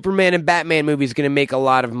 any Superman and Batman movie is going to make a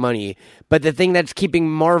lot of money, but the thing that's keeping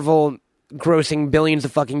Marvel grossing billions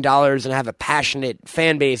of fucking dollars and have a passionate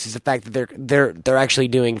fan base is the fact that they're actually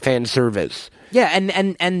doing fan service. Yeah,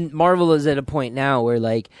 and Marvel is at a point now where,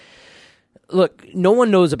 like, look, no one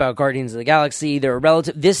knows about Guardians of the Galaxy. They're a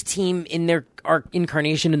relative. This team in their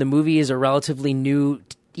incarnation in the movie is a relatively new,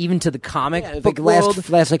 even to the comic book world.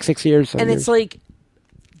 last like 6 years, And it's like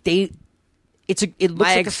it looks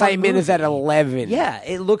my like excitement a fun is at movie. 11. Yeah,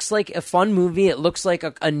 it looks like a fun movie. It looks like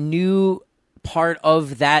a new part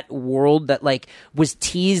of that world that like was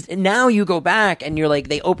teased, and now you go back and you're like,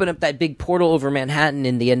 they open up that big portal over Manhattan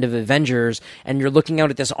in the end of Avengers, and you're looking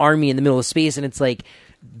out at this army in the middle of space, and it's like,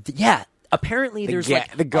 yeah, apparently there's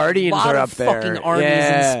like the Guardians a lot are of up there. fucking armies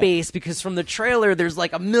Yeah. in space, because from the trailer there's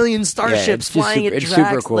like 1 million starships it's just flying super, at it's tracks.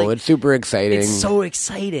 super cool. Like, It's super exciting. it's so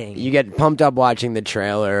exciting. You get pumped up watching the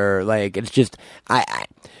trailer. Like, it's just,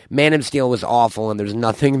 Man of Steel was awful, and there's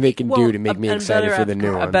nothing they can do to make me excited for the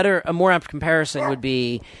new one. A more apt comparison would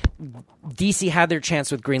be DC had their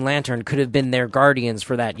chance with Green Lantern, could have been their Guardians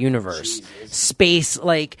for that universe. Space,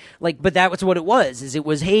 like, but that was what it was. Is it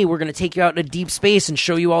was, hey, we're going to take you out in a deep space and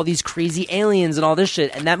show you all these crazy aliens and all this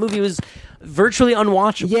shit. And that movie was virtually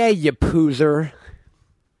unwatchable. Yeah, you poozer.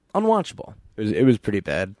 Unwatchable. It was pretty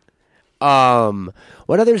bad.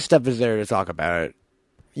 What other stuff is there to talk about?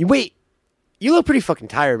 You look pretty fucking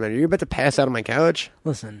tired, man. Are you about to pass out on my couch?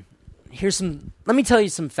 Listen, let me tell you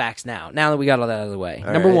some facts now that we got all that out of the way.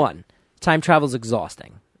 Number right. 1, time travel's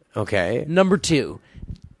exhausting. Okay. Number 2,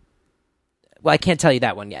 well, I can't tell you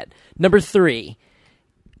that one yet. Number 3,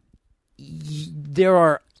 there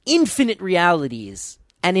are infinite realities,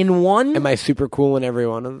 and in one, Am I super cool in every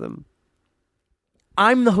one of them?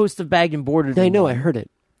 I'm the host of Bagged and Boarded. I know, in I one. heard it.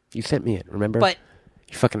 You sent me it, remember? But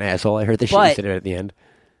You fucking asshole. I heard the shit you But- said at the end.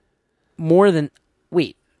 more than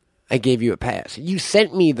wait, I gave you a pass. You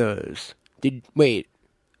sent me those. Wait.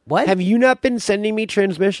 what? Have you not been sending me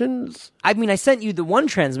transmissions? I mean, I sent you the one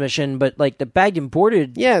transmission, but like the Bagged and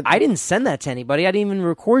Boarded, Yeah. I didn't send that to anybody. I didn't even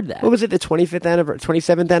record that. What was it, the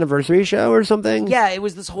 27th anniversary show or something? Yeah, it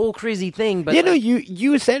was this whole crazy thing. But Yeah, no,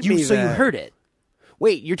 you sent me so that. you heard it.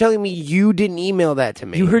 Wait, you're telling me you didn't email that to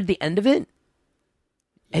me? You heard the end of it?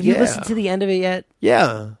 Have you Yeah. listened to the end of it yet?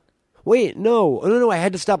 Yeah. Wait, no, I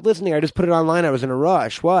had to stop listening. I just put it online. I was in a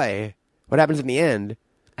rush. Why? What happens in the end?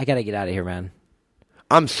 I gotta get out of here, man.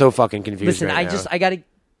 I'm so fucking confused Listen, right now. I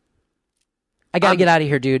gotta get out of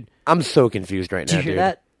here, dude. I'm so confused right Did now, you hear dude.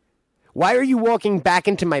 that? Why are you walking back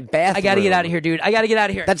into my bathroom? I gotta get out of here, dude. I gotta get out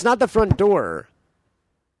of here. That's not the front door.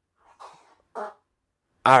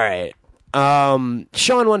 All right.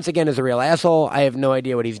 Sean, once again, is a real asshole. I have no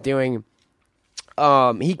idea what he's doing.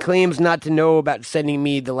 He claims not to know about sending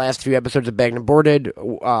me the last few episodes of Bagged and Boarded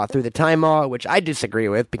through the Time Law, which I disagree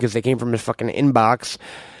with because they came from his fucking inbox.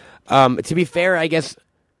 To be fair, I guess...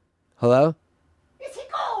 Hello? Is he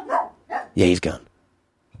gone? Yeah, he's gone.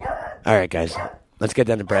 All right, guys. let's get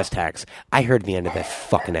down to brass tacks. I heard the end of that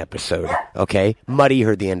fucking episode, okay? Muddy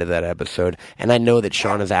heard the end of that episode, and I know that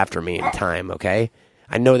Sean is after me in time, okay?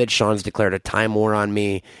 I know that Sean's declared a time war on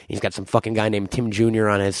me. He's got some fucking guy named Tim Jr.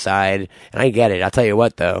 on his side, and I get it. I'll tell you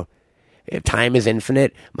what, though. If time is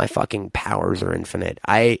infinite, my fucking powers are infinite.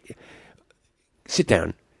 Sit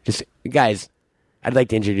down. Guys, I'd like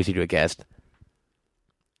to introduce you to a guest.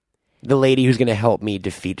 The lady who's going to help me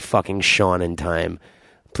defeat fucking Sean in time.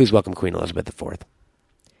 Please welcome Queen Elizabeth IV.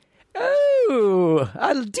 Oh,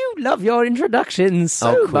 I do love your introductions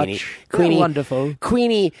so Queenie. much. Queenie. They're wonderful.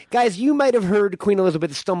 Queenie. Guys, you might have heard Queen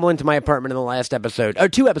Elizabeth stumble into my apartment in the last episode, or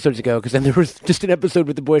 2 episodes ago, because then there was just an episode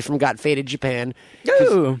with the boys from Got Faded Japan.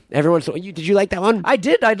 Oh. Did you like that one? I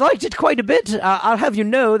did. I liked it quite a bit. I'll have you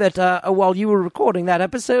know that while you were recording that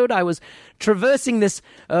episode, I was traversing this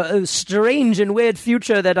strange and weird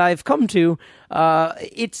future that I've come to.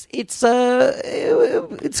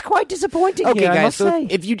 It's quite disappointing. Okay, here, I guys. must So say.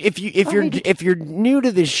 if you're new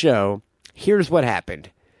to this show, here's what happened.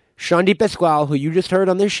 Sean DePasquale, who you just heard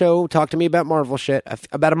on this show, talk to me about Marvel shit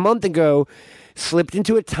about a month ago, slipped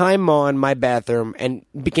into a time maw in my bathroom and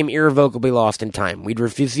became irrevocably lost in time. We'd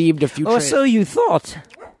received a few. Or so you thought.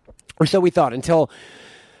 Or so we thought, until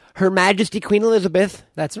Her Majesty Queen Elizabeth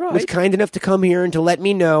That's right. was kind enough to come here and to let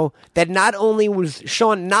me know that not only was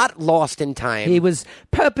Sean not lost in time, He was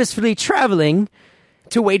purposefully traveling.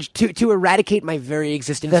 to eradicate my very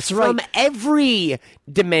existence That's right. from every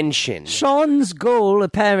dimension. Sean's goal,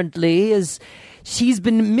 apparently, is she's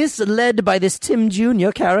been misled by this Tim Jr.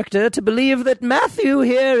 character to believe that Matthew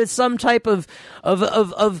here is some type of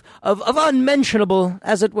unmentionable,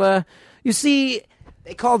 as it were. You see,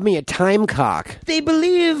 They called me a time cock. they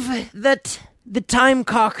believe that the time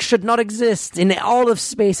cock should not exist in all of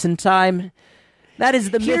space and time. That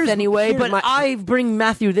is the myth anyway, but I bring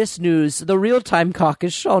Matthew this news. The real time cock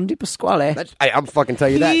is Sean DePasquale. I'll fucking tell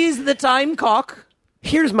you that. He's the time cock.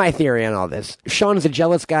 Here's my theory on all this. Sean is a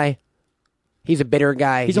jealous guy. He's a bitter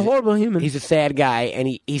guy. He's a horrible human. He's a sad guy, and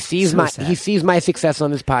he sees So my sad. he sees my success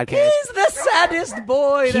on this podcast. He's the saddest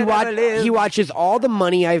boy that ever lived. He watches all the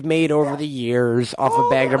money I've made over the years off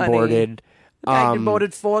of Bagged and honey. Boarded. Bagged and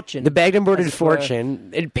boarded fortune. The Bagged and Boarded As it were.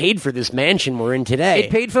 fortune. It paid for this mansion we're in today.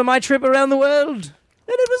 It paid for my trip around the world. And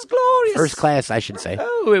it was glorious. First class, I should say.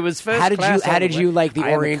 Oh, it was first How did class. you- how did all the you way. like the I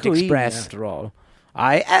am a Orient queen, Express? After all,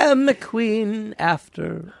 I am a queen.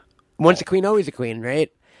 After Once a queen, always a queen,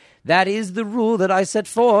 right? that is the rule that I set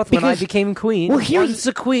forth when I Because- became queen. well, here's- Once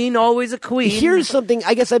a queen, always a queen. Here's something.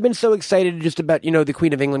 I guess I've been so excited just about the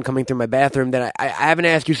Queen of England coming through my bathroom that I haven't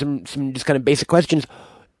asked you some just kind of basic questions.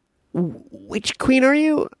 Which queen are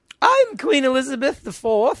you? I'm Queen Elizabeth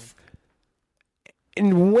IV.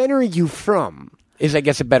 And when are you from? Is, I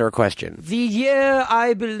guess, a better question. The year,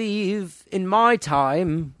 I believe, in my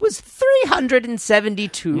time, was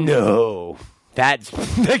 372. No, that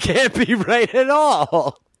can't be right at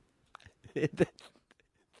all.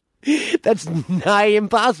 That's nigh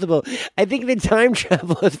impossible. I think the time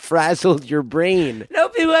travel has frazzled your brain.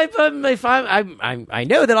 No, I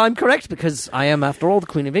know that I'm correct because I am, after all, the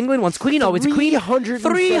Queen of England. Once queen, always a queen.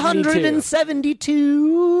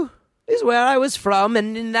 372 is where I was from,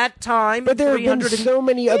 and in that time... But there have been 300 so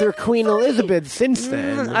many other Queen Elizabeths since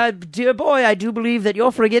then. dear boy, I do believe that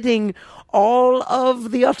you're forgetting all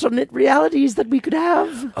of the alternate realities that we could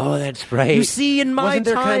have. Oh, that's right. You see, in my wasn't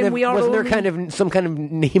there time, we are wasn't only... there kind of some kind of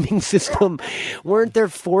naming system? Weren't there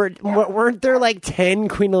like 10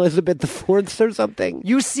 Queen Elizabeth IVs or something?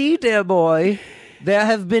 You see, dear boy, there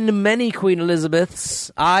have been many Queen Elizabeths.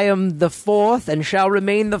 I am the 4th and shall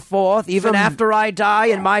remain the 4th even after I die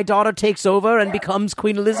and my daughter takes over and becomes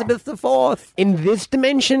Queen Elizabeth IV. In this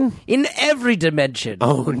dimension? In every dimension.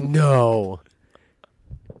 Oh no.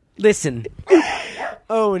 Listen,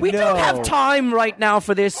 Oh we no. don't have time right now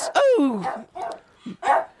for this. Oh,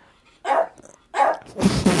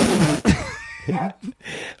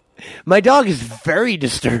 My dog is very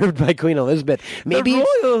disturbed by Queen Elizabeth. Maybe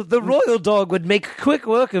the royal dog would make quick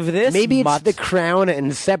work of this. maybe it's mutt. the crown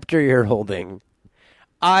and scepter you're holding.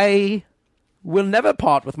 I will never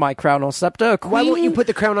part with my crown or scepter. Why won't you put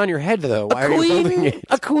the crown on your head though? Why are you holding it?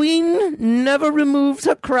 A queen never removes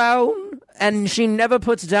her crown, and she never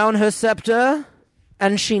puts down her scepter,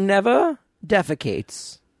 and she never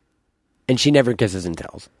defecates. And she never kisses and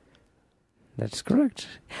tells. That's correct.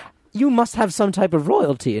 You must have some type of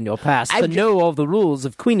royalty in your past to I've know all the rules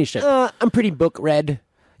of queenship. I'm pretty book read.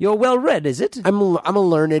 You're well read, is it? I'm a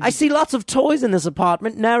learned. I see lots of toys in this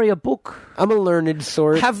apartment. Nary a book. I'm a learned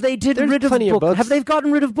sort. Have they There's rid of plenty of books? books. Have they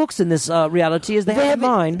gotten rid of books in this reality as they have in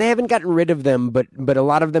mine? They haven't gotten rid of them, but a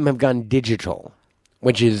lot of them have gone digital,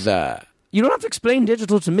 which is You don't have to explain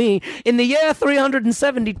digital to me. In the year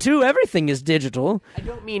 372, everything is digital. I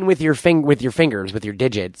don't mean with your fingers, with your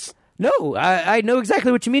digits. No, I know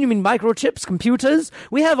exactly what you mean. You mean microchips, computers?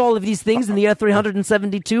 We have all of these things in the year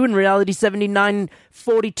 372 and Reality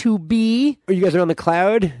 7942B. Are you guys on the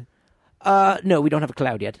cloud? No, we don't have a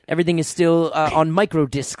cloud yet. Everything is still on micro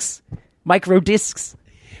discs. Micro discs.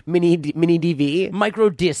 Mini DV? Micro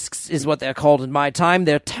discs is what they're called in my time.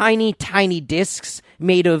 They're tiny, tiny discs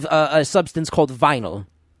made of a substance called vinyl.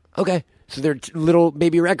 Okay, so they're little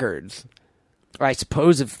baby records. I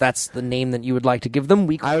suppose if that's the name that you would like to give them,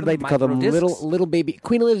 I would like to call them microdiscs. little baby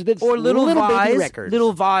Queen Elizabeth's Or little baby Vise. records.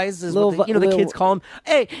 Little Vise is Little what the kids call them.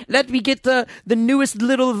 Hey, let me get the newest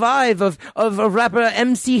little vibe of a rapper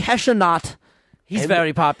MC Heshenot. He's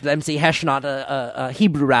very popular. MC Heshenot, a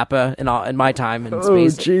Hebrew rapper in my time in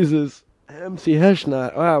space. Oh Jesus, MC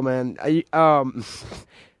Heshnot. Wow, man.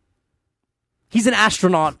 He's an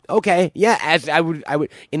astronaut. Okay, yeah. As I would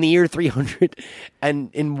in the year 300, and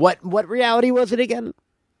in what reality was it again?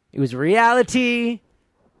 It was reality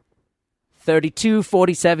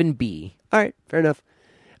 3247B. All right, fair enough.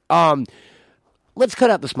 Let's cut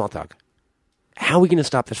out the small talk. How are we going to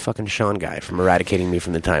stop this fucking Sean guy from eradicating me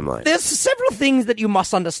from the timeline? There's several things that you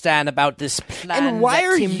must understand about this plan. And why that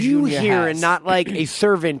are Tim you Jr. here has. and not like a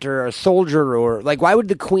servant or a soldier, or like why would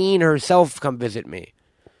the Queen herself come visit me?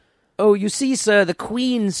 Oh, you see, sir, the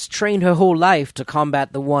Queen's trained her whole life to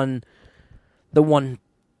combat the one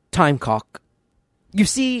timecock. You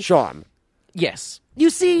see, Sean. yes. You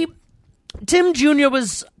see, Tim Jr.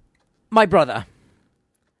 was my brother.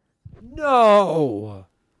 No.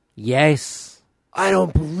 Yes. I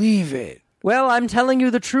don't believe it. Well, I'm telling you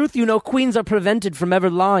the truth. You know, queens are prevented from ever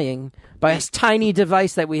lying by a tiny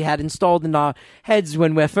device that we had installed in our heads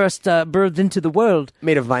when we're first birthed into the world.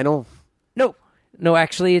 Made of vinyl? No,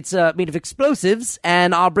 actually, it's made of explosives,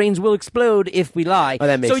 and our brains will explode if we lie. Oh,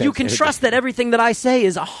 that makes so you sense. can trust that everything that I say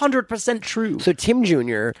is 100% true. So Tim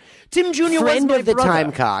Jr. Tim Jr. was friend my of the brother.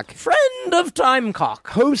 Timecock. Friend of Timecock.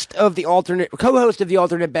 co-host of the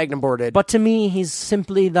alternate Magnum Boarded. But to me, he's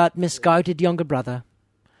simply that misguided younger brother.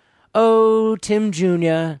 Oh, Tim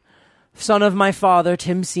Jr., son of my father,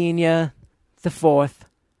 Tim Sr., the fourth.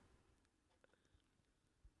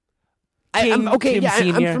 I'm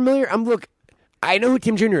Sr.. familiar. I know who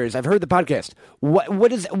Tim Jr. is. I've heard the podcast. What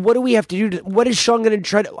do we have to do? What is Sean going to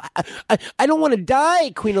try to? I don't want to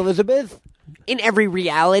die, Queen Elizabeth. In every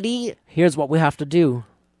reality, Here's what we have to do.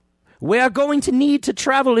 We are going to need to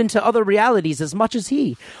travel into other realities as much as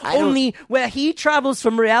he. Only where he travels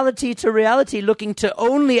from reality to reality looking to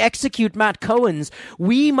only execute Matt Cohen's,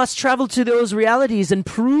 we must travel to those realities and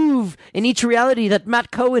prove in each reality that Matt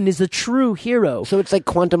Cohen is a true hero. so it's like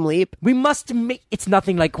Quantum Leap. We must make... It's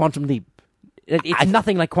nothing like Quantum Leap. It's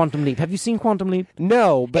nothing like Quantum Leap. Have you seen Quantum Leap?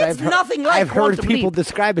 No, but It's nothing like I've heard Quantum people Leap.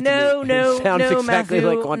 describe it to No, me. no, It sounds no, exactly Matthew,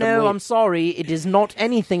 like Quantum no, Leap. I'm sorry. It is not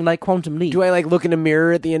anything like Quantum Leap. Do I like look in a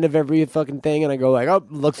mirror at the end of every fucking thing and I go like, oh,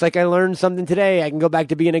 looks like I learned something today. I can go back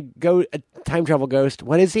to being a time travel ghost.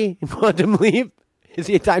 What is he in Quantum Leap? Is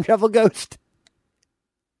he a time travel ghost?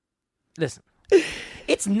 Listen,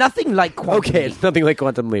 it's nothing like Quantum Okay, Leap. it's nothing like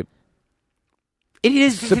Quantum Leap. It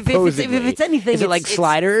is, if Supposedly. it's anything... Is it like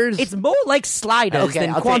Sliders? It's more like Sliders Okay,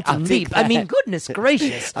 than I'll Quantum take Leap. I mean, that. goodness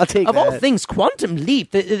gracious. I'll take Of all that. things, Quantum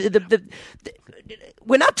Leap,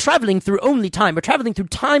 we're not traveling through only time. We're traveling through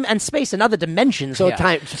time and space and other dimensions So here.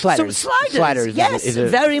 Sliders. So Sliders. Sliders Yes, is a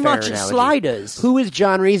very fair much analogy. Sliders. Who is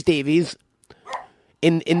John Rhys Davies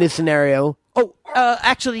in this scenario? Oh,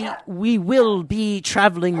 actually, we will be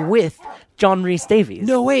traveling with John Rhys Davies.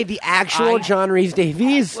 No way, the actual John Rhys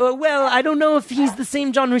Davies? Well, I don't know if he's the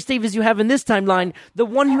same John Rhys Davies you have in this timeline. The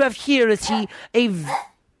one you have here, is he Is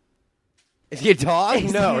he a dog?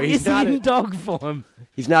 No, he's not. in dog form.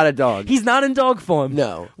 He's not a dog. He's not in dog form.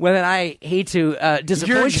 No. Well, then I hate to Your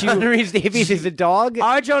disappoint John you. Rhys Davies is a dog?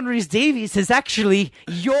 Our John Rhys Davies is actually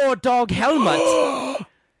your dog Helmut.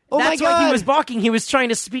 Oh my That's why God. he was barking. He was trying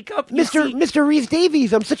to speak up. You see- Mr. Rhys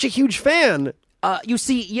Davies, I'm such a huge fan. You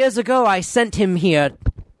see, years ago I sent him here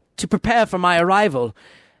to prepare for my arrival.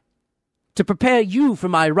 To prepare you for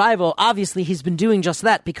my arrival. Obviously, he's been doing just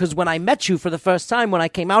that, because when I met you for the first time, when I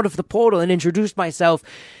came out of the portal and introduced myself,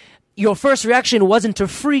 your first reaction wasn't to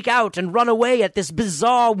freak out and run away at this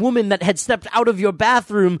bizarre woman that had stepped out of your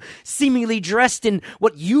bathroom, seemingly dressed in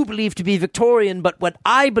what you believe to be Victorian, but what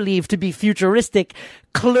I believe to be futuristic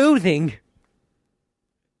clothing.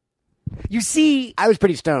 You see, I was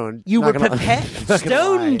pretty stoned. you Not were gonna- prepared, not gonna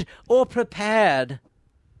stoned lie. or prepared?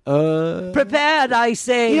 Prepared, I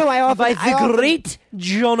say, You know, I often- by I the often- great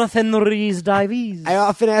Jonathan Rhys Davies. I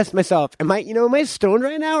often ask myself, am I stoned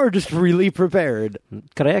right now or just really prepared?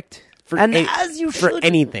 Correct. And as you for should.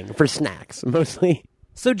 anything, for snacks mostly.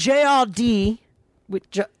 So JRD,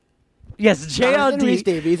 Jonathan Rhys JRD,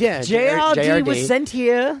 Davies, yeah, JRD was sent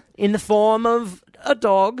here in the form of a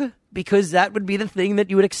dog because that would be the thing that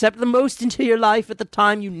you would accept the most into your life at the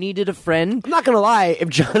time you needed a friend. I'm not gonna lie. If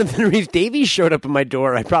Jonathan Rhys Davies showed up at my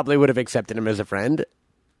door, I probably would have accepted him as a friend.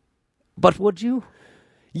 But would you?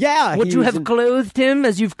 Yeah, Would you have clothed him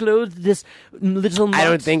as you've clothed this little mutt? I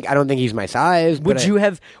don't think he's my size. Would you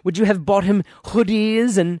have bought him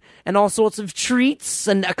hoodies and all sorts of treats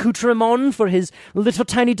and accoutrements for his little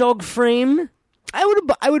tiny dog frame?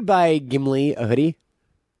 I would buy Gimli a hoodie.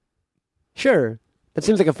 Sure, that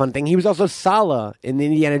seems like a fun thing. He was also Sala in the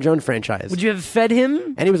Indiana Jones franchise. Would you have fed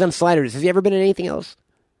him? And he was on Sliders. Has he ever been in anything else?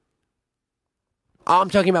 Oh,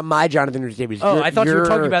 I'm talking about my Jonathan Rhys Davies. Oh, I thought you were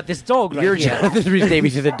talking about this dog right Your here. Jonathan Rhys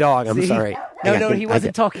Davies is a dog. I'm sorry. No, he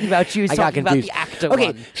wasn't talking about you. He was talking about the actor one.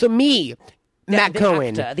 Okay, so me, Matt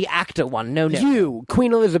Cohen. The actor one. No. You,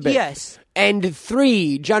 Queen Elizabeth. Yes. And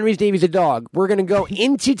 3, John Rhys Davies, a dog. We're going to go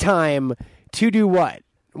into time to do what?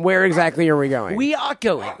 Where exactly are we going? We are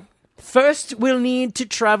going. First, we'll need to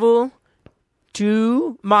travel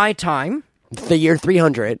to my time. The year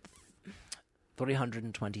 300.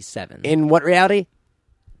 327. In what reality?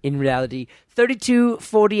 In reality,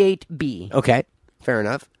 3248B. Okay, fair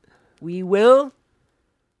enough. We will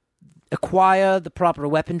acquire the proper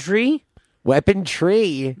weaponry. Weapon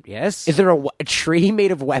tree. Yes. Is there a tree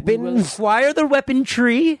made of We will weapons? acquire the weapon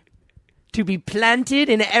tree to be planted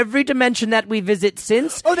in every dimension that we visit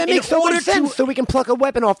since. Oh, that makes so much sense. So we can pluck a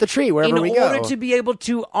weapon off the tree wherever we go. In order to be able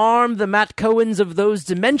to arm the Matt Cohens of those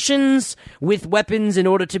dimensions with weapons in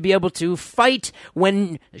order to be able to fight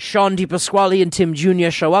when Sean DiPasquale and Tim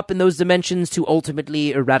Jr. show up in those dimensions to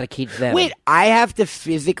ultimately eradicate them. Wait, I have to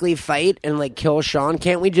physically fight and like kill Sean?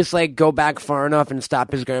 Can't we just like go back far enough and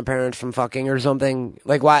stop his grandparents from fucking or something?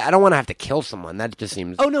 Like, why? I don't want to have to kill someone. That just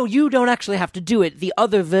seems. Oh no, you don't actually have to do it. The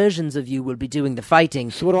other versions of you will be doing the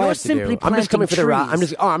fighting. So what do I have to do? I'm just coming for the rock.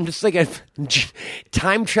 I'm just like a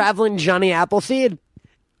time traveling Johnny Appleseed.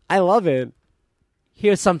 I love it.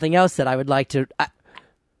 Here's something else that I would like to.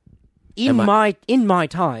 In my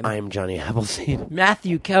time, I am Johnny Appleseed.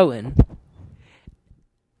 Matthew Cohen.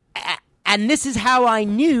 And this is how I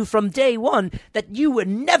knew from day one that you were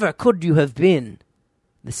never could you have been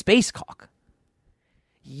the space cock.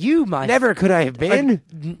 You, my Never could I have been.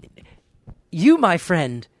 You, my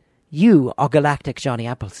friend, you are Galactic Johnny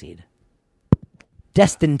Appleseed.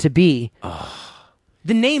 Destined to be.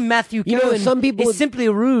 The name Matthew Cohen some people is would- simply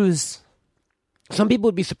a ruse. Some people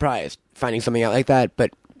would be surprised finding something out like that,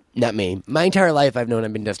 but not me. My entire life, I've known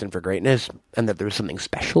I've been destined for greatness, and that there was something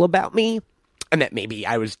special about me, and that maybe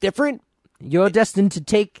I was different. You're destined to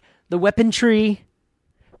take the weapon tree,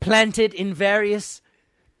 plant it in various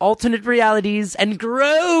alternate realities, and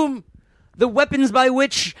grow the weapons by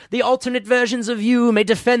which the alternate versions of you may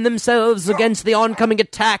defend themselves against the oncoming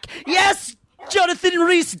attack. Yes, Jonathan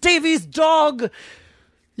Rhys Davies' dog!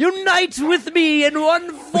 Unite with me in one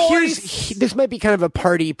voice! This might be kind of a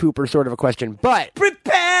party pooper sort of a question, but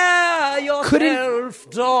Prepare yourself,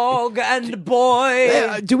 dog and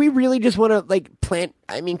boy! do we really just want to like plant?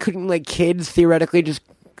 I mean, couldn't like kids theoretically just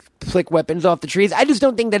flick weapons off the trees? I just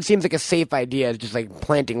don't think that seems like a safe idea. It's just like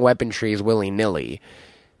planting weapon trees willy nilly.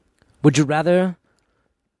 Would you rather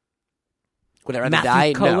Would I rather Matthew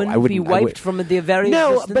die? Cohen No, I wouldn't. be wiped from the very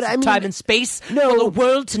existence but I of mean, time and space? no. For the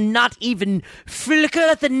world to not even flicker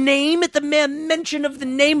at the name, at the mere mention of the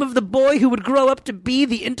name of the boy who would grow up to be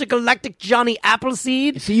the intergalactic Johnny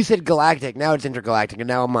Appleseed? So you said galactic, now it's intergalactic, and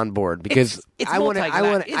now I'm on board because It's I want to.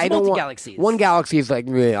 multi-galac- I it's don't want multi-galaxies. one galaxy is like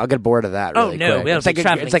I'll get bored of that. Oh, Really no, quick. we'll It's be like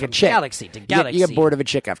traveling it's like a from chick. galaxy to You galaxy. get bored of a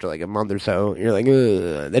chick after like a month or so. You're like,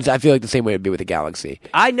 ugh. I feel like the same way it'd be with a galaxy.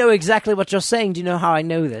 I know exactly what you're saying. Do you know how I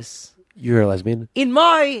know this? You're a lesbian. In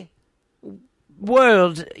my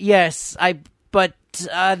world, yes, but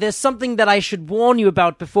there's something that I should warn you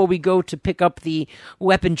about before we go to pick up the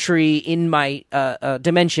weapon tree in my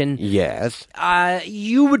dimension. Yes.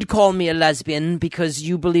 You would call me a lesbian because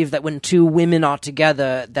you believe that when two women are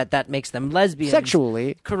together, that makes them lesbians.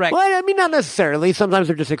 Sexually. Correct. Well, I mean, not necessarily. Sometimes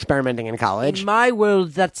they're just experimenting in college. In my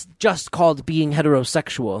world, that's just called being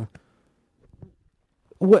heterosexual.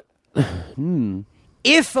 What?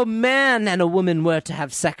 If a man and a woman were to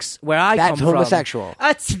have sex where I That's come from, homosexual.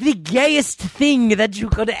 that's the gayest thing that you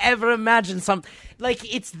could ever imagine.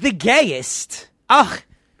 It's the gayest. Ugh.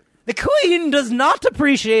 The Queen does not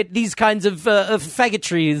appreciate these kinds of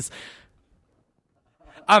faggotries.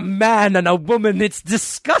 A man and a woman, it's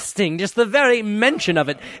disgusting. Just the very mention of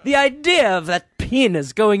it. The idea of that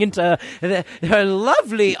penis going into her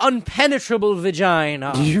lovely, unpenetrable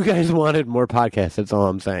vagina. You guys wanted more podcasts. That's all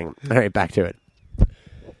I'm saying. All right, back to it.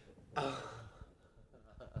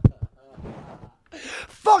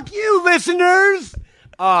 Fuck you, listeners.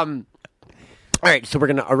 All right, so we're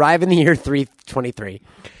gonna arrive in the year 323.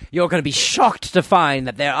 You're going to be shocked to find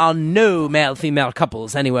that there are no male-female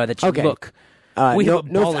couples anywhere that you Okay. look. We have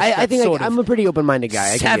abolished I that think sort I'm of a pretty open-minded guy.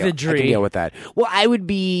 I savagery. can deal with that. Well, I would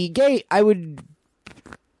be gay.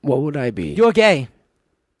 What would I be? You're gay.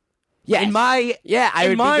 Yes. I would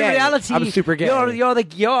in be my gay. reality, I'm super gay.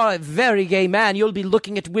 You're a very gay man. You'll be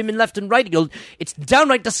looking at women left and right. It's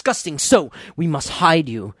downright disgusting. So we must hide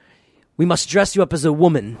you. We must dress you up as a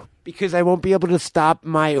woman. Because I won't be able to stop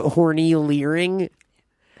my horny leering.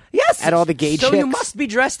 Yes, At all the gay So you chicks? must be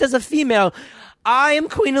dressed as a female. I am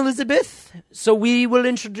Queen Elizabeth, so we will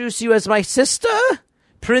introduce you as my sister,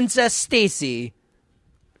 Princess Stacy.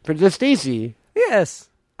 Princess Stacy. Yes,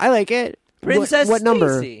 I like it. Princess What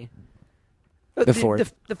number? Stacy. The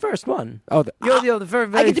fourth. The first one. Oh, You're the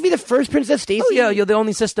very, I get to be the first Princess Stacy? Oh, yeah, you're the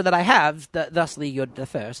only sister that I have. Thusly, you're the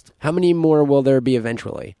first. How many more will there be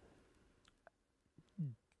eventually?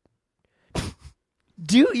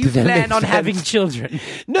 Do you Does that plan make on sense? having children?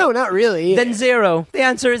 No, not really. Then 0. The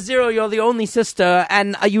answer is 0. You're the only sister,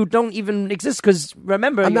 and you don't even exist because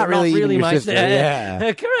remember, I'm you're not really even your my sister,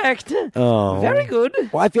 yeah. Correct. Oh. Very good.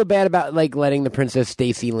 Well, I feel bad about letting the Princess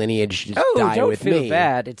Stacy lineage just Oh, die don't with feel me.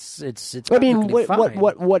 bad. It's. I mean, perfectly fine.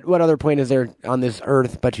 what other point is there on this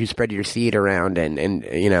earth but to spread your seed around and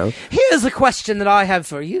you know? Here's a question that I have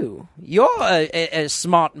for you. You're a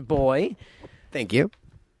smart boy. Thank you.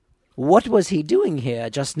 What was he doing here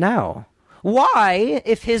just now? Why,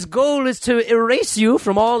 if his goal is to erase you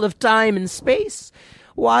from all of time and space,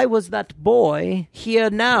 why was that boy here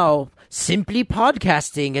now, simply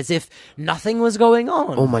podcasting as if nothing was going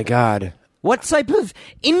on? Oh my God. What type of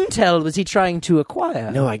intel was he trying to acquire?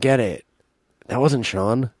 No, I get it. That wasn't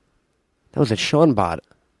Sean. That was a Sean bot.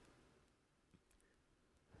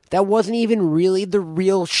 That wasn't even really the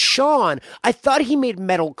real Sean. I thought he made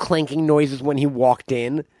metal clanking noises when he walked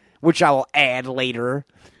in, which I'll add later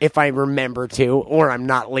if I remember to, or I'm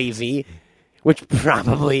not lazy, which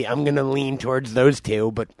probably I'm going to lean towards those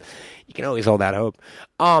two, but you can always hold out hope.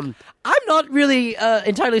 I'm not really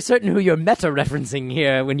entirely certain who you're meta-referencing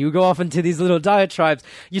here when you go off into these little diatribes.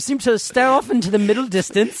 You seem to stare off into the middle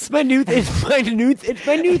distance. It's my new thing.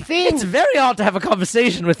 It's very hard to have a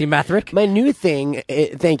conversation with you, Mathrick. My new thing,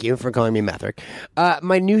 thank you for calling me Mathrick.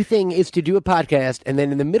 My new thing is to do a podcast and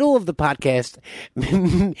then in the middle of the podcast,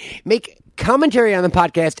 make commentary on the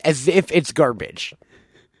podcast as if it's garbage.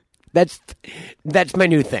 That's my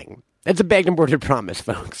new thing. That's a bagged and boarded promise,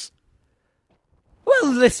 folks.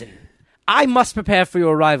 Well, listen. I must prepare for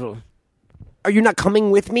your arrival. Are you not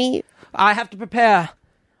coming with me? I have to prepare.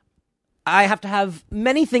 I have to have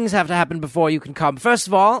many things have to happen before you can come. First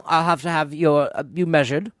of all, I'll have to have you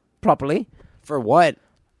measured properly For what?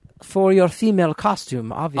 for your female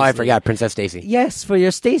costume. Oh, Obviously, I forgot, Princess Stacy. Yes, for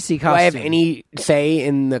your Stacy Do costume. I have any say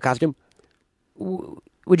in the costume?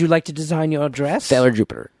 Would you like to design your dress? Sailor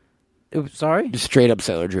Jupiter. Sorry, Just straight up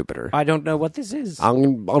Sailor Jupiter. I don't know what this is.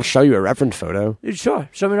 I'll show you a reference photo. Sure,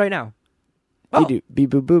 show me right now. Beep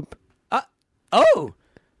boop boop. Oh,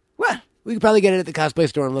 well, We could probably get it at the cosplay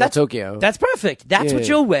store in Little that's Tokyo. That's perfect. That's Yeah. what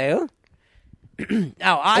you'll wear.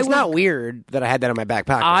 Now, It's not weird that I had that in my back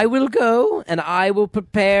pocket. I will go and I will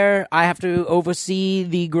prepare. I have to oversee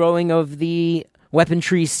the growing of the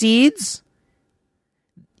weaponry seeds.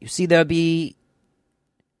 You see, they'll be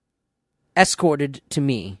escorted to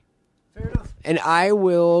me. And I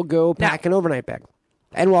will go pack an overnight bag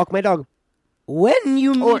and walk my dog. When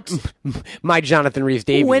you Or meet, my Jonathan Rhys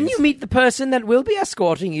Davies. when you meet the person that will be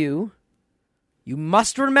escorting you, you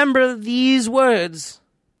must remember these words.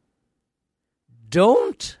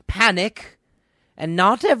 Don't panic, and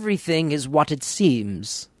not everything is what it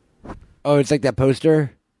seems. Oh, it's like that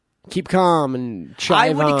poster? Keep calm and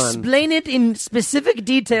chive I would on. explain it in specific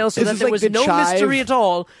detail so Is that this there like was the no chive? mystery at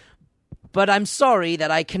all. But I'm sorry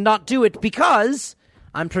that I cannot do it because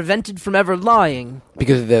I'm prevented from ever lying.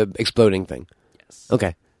 Because of the exploding thing. Yes.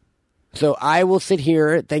 Okay. So I will sit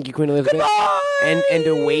here, thank you, Queen Elizabeth, and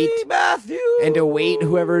to wait Matthew. and to wait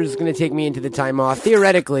whoever's going to take me into the time off.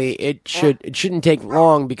 Theoretically, it shouldn't take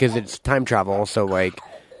long because it's time travel. So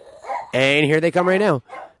and here they come right now.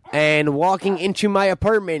 And walking into my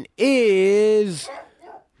apartment is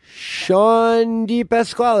Sean Di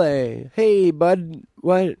Pasquale. Hey, bud.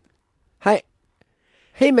 What? Hi.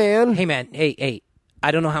 Hey, man. Hey, man. Hey.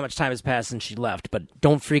 I don't know how much time has passed since she left, but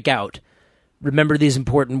don't freak out. Remember these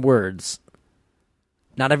important words.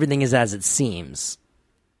 Not everything is as it seems.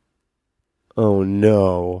 Oh,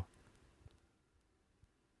 no.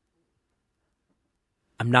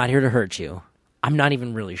 I'm not here to hurt you. I'm not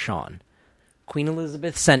even really Sean. Queen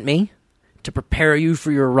Elizabeth sent me to prepare you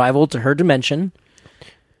for your arrival to her dimension.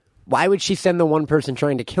 Why would she send the one person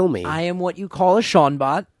trying to kill me? I am what you call a Sean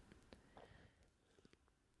bot.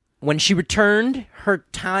 When she returned, her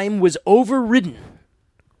time was overridden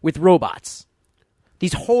with robots.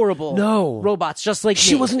 These horrible robots, just like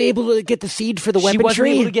She me. wasn't able to get the seed for the She weaponry. wasn't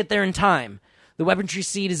able to get there in time. The weaponry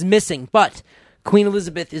seed is missing, but Queen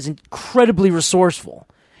Elizabeth is incredibly resourceful.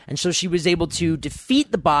 And so she was able to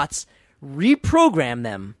defeat the bots, reprogram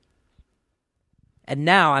them, and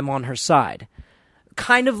now I'm on her side.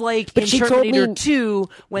 Kind of like But in she told Terminator me- 2,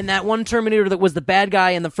 when that one Terminator that was the bad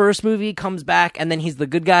guy in the first movie comes back, and then he's the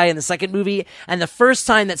good guy in the second movie, and the first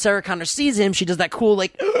time that Sarah Connor sees him, she does that cool,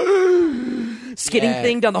 like, skidding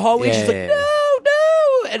thing down the hallway. She's like, Yeah.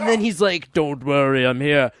 no! And then he's like, don't worry, I'm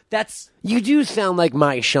here. That's... You do sound like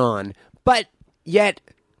my Sean, but yet,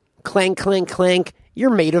 clank, clank, clank, you're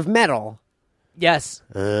made of metal. Yes.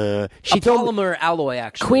 She A told me, polymer alloy,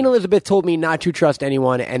 actually. Queen Elizabeth told me not to trust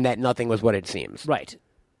anyone and that nothing was what it seems. Right.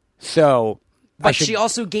 So, I But should she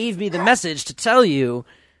also gave me the message to tell you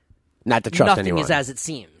not to trust nothing anyone. is as it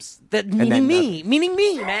seems. That then meaning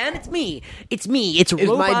me, man. It's me. It's me. It's Is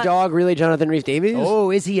robot. my dog really Jonathan Rhys-Davies? Oh,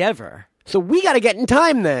 is he ever? So we got to get in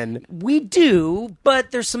time then. We do,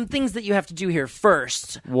 but there's some things that you have to do here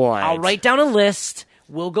first. What? I'll write down a list.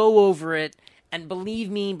 We'll go over it. And believe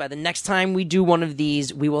me, by the next time we do one of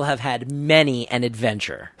these, we will have had many an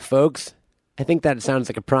adventure. Folks, I think that sounds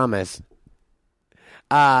like a promise.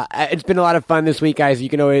 It's been a lot of fun this week, guys. You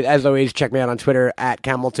can always, as always, check me out on Twitter at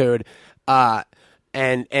CamelToad.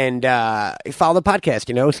 And follow the podcast,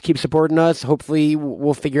 you know, keep supporting us. Hopefully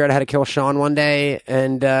we'll figure out how to kill Sean one day.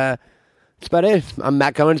 And that's about it. I'm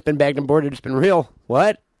Matt Cohen. It's been bagged and boarded. It's been real.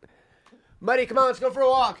 What? Buddy, come on, let's go for a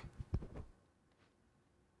walk.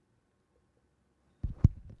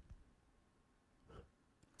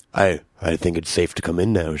 I think it's safe to come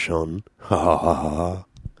in now, Sean. Ha ha ha ha.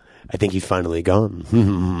 I think he's finally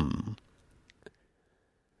gone.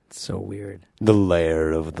 It's so weird. The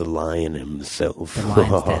lair of the lion himself. The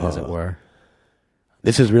lion's dead, as it were.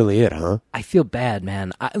 This is really it, huh? I feel bad,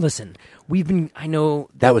 man. Listen, I know...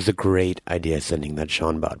 That was a great idea, sending that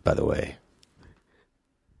Sean bot, by the way.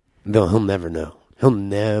 Though he'll never know. He'll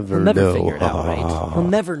never know. figure it out, right? He'll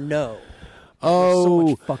never know. Oh,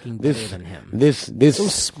 so much fucking better than him. This. So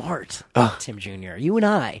smart, Tim Jr. You and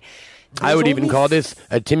I. I would even only call this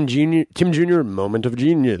a Tim Jr. moment of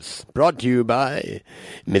genius. Brought to you by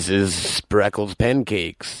Mrs. Spreckles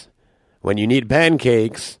Pancakes. When you need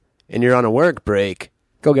pancakes and you're on a work break,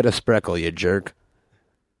 go get a Spreckle, you jerk.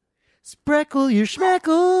 Spreckle your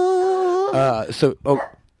schmeckle.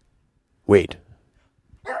 Wait.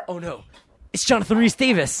 Oh no, it's Jonathan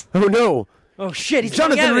Rhys-Davies. Oh no, Oh shit, he's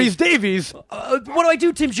Jonathan coming at me. Rhys-Davies. What do I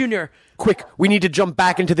do, Tim Jr.? Quick, we need to jump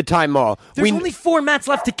back into the time mall. There's only 4 Matts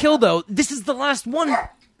left to kill, though. This is the last one.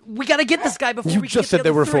 We gotta get this guy before You we just can said get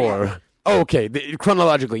there the were other 3. 4. Oh, okay,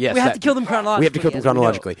 chronologically, yes. We have to kill them chronologically. We have to kill them as we know.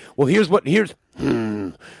 chronologically. Well, here's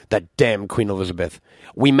that damn Queen Elizabeth.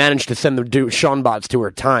 We managed to send the Sean bots to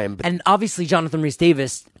her time, but And obviously, Jonathan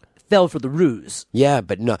Rhys-Davies fell for the ruse. yeah,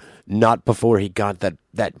 but not before he got that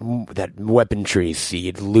weaponry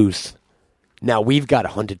seed loose. Now we've got to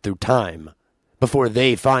hunt it through time before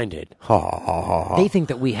they find it. Ha ha ha ha. They think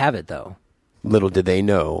that we have it, though. Little did they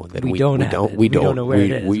know that We don't have it. We don't know where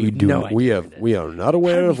it is. We have no idea. We are not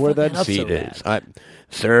aware How of did we where fuck that that up so seed is.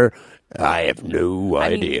 Sir, I have no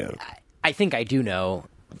idea. I think I do know.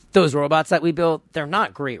 Those robots that we built, they're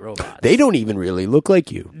not great robots. They don't even really look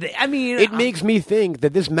like you. I mean, It makes me think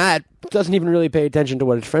that this Matt doesn't even really pay attention to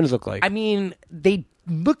what his friends look like. I mean, they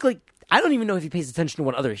look like. I don't even know if he pays attention to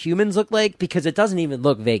what other humans look like because it doesn't even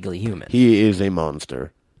look vaguely human. He is a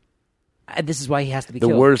monster. This is why he has to be The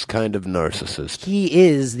killed. worst kind of narcissist. He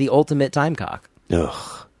is the ultimate time cock.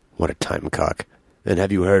 Ugh, what a time cock. And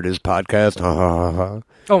have you heard his podcast? Ha ha ha ha.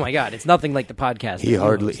 Oh my god, it's nothing like the podcast. He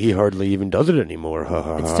hardly even does it anymore. Ha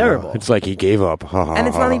ha. It's ha. terrible. It's like he gave up. Ha ha. And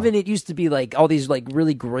it's ha. not even. It used to be like all these like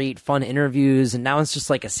really great fun interviews, and now it's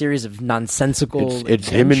just like a series of nonsensical. It's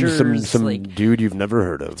him and adventures, some like, dude you've never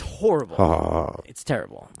heard of. horrible. Ha ha ha. It's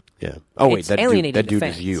terrible. Yeah. Oh wait, It's that alienating dude the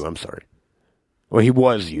is fans. you. I'm sorry. Well, he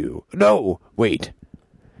was you. No, wait.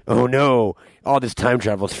 Oh no! All this time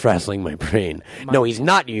travel is frazzling my brain. No, he's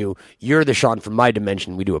not you. You're the Sean from my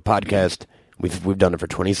dimension. We do a podcast. We've done it for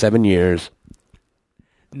 27 years.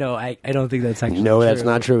 No, I don't think that's actually No, true. that's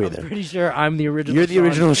not true either. I'm pretty sure I'm the original You're the Sean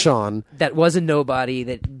original Sean. that was a nobody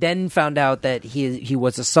that then found out that he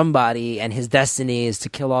was a somebody and his destiny is to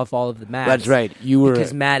kill off all of the Matts. That's right. You were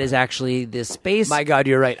because Matt is actually this space. My God,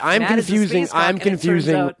 you're right. I'm Matt is a confusing. space cock, I'm and it turns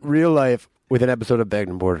confusing out- real life with an episode of Bagged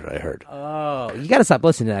and Boarded. I heard. Oh, you got to stop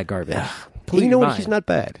listening to that garbage. You know what? He's not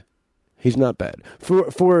bad. He's not bad for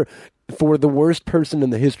the worst person in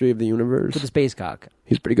the history of the universe. For the space cock.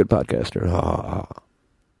 He's a pretty good podcaster.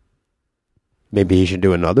 Maybe he should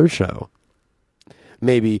do another show.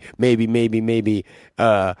 Maybe. Maybe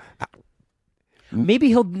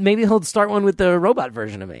he'll start one with the robot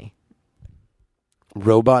version of me.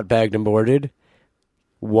 Robot Bagged and Boarded.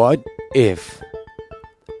 What if?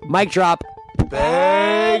 Mic drop.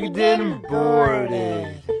 Bagged and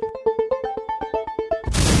Boarded.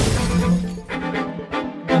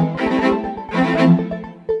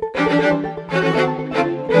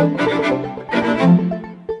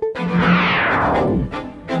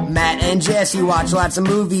 Matt and Jesse watch lots of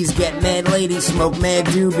movies, get mad ladies, smoke mad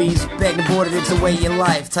doobies. Bagged and Boarded, it's a way of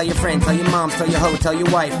life. Tell your friend, tell your moms, tell your hoe, tell your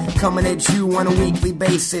wife. Coming at you on a weekly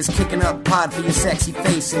basis, kicking up pod for your sexy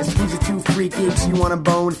faces. Who's the two freak geeks you want to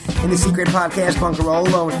bone? In the secret podcast bunker all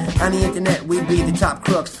alone. On the internet, we be the top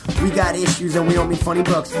crooks. We got issues and we don't mean funny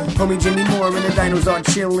books. Homie Jimmy Moore and the dinos are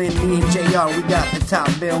chillin'. Me and JR, we got the top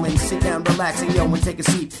billing. Sit down, relax, and yo, and take a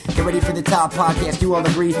seat. Get ready for the top podcast, you all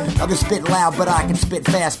agree. Others spit loud, but I can spit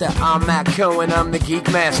faster. I'm Matt Cohen, I'm the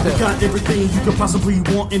Geek Master. Got everything you could possibly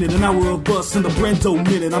want in it. An hour of bus in the Brando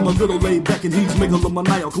minute. I'm a little laid back and he's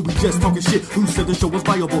megalomaniacal. We just talking shit. Who said the show was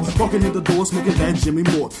viable? Walking in the door, smoking that Jimmy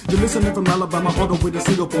Moore. You're listening from Alabama all the way to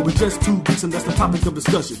Singapore. With just 2 weeks and that's the topic of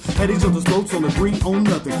discussion. At each other's throats on agree on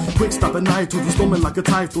nothing. Quick stop at night to the storming like a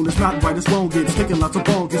typhoon. It's not right, it's wrong. It's taking lots of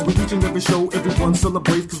wrong. With each and every show, everyone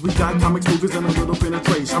celebrates. Cause we got comics, movies, and a little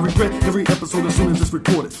penetration. I regret every episode as soon as it's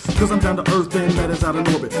recorded. Cause I'm down to earth and that is out of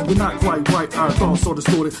orbit. We're not quite right, our thoughts are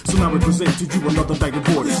distorted. So now we present to you another Bagged and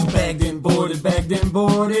Boarded. Bagged and Boarded, bagged and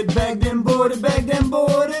boarded, bagged and boarded, bagged and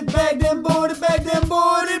boarded, bagged and boarded, bagged and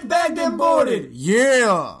boarded, bagged and boarded.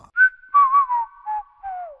 Yeah!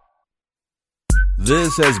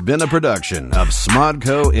 This has been a production of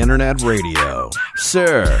Smodco Internet Radio.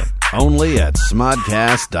 Sir, only at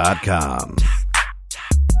smodcast.com.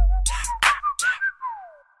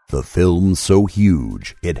 The film so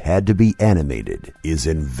huge it had to be animated is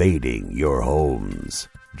invading your homes.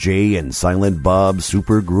 Jay and Silent Bob's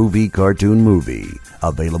Super Groovy Cartoon Movie.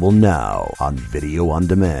 Available now on Video On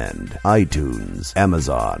Demand, iTunes,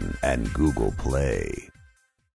 Amazon, and Google Play.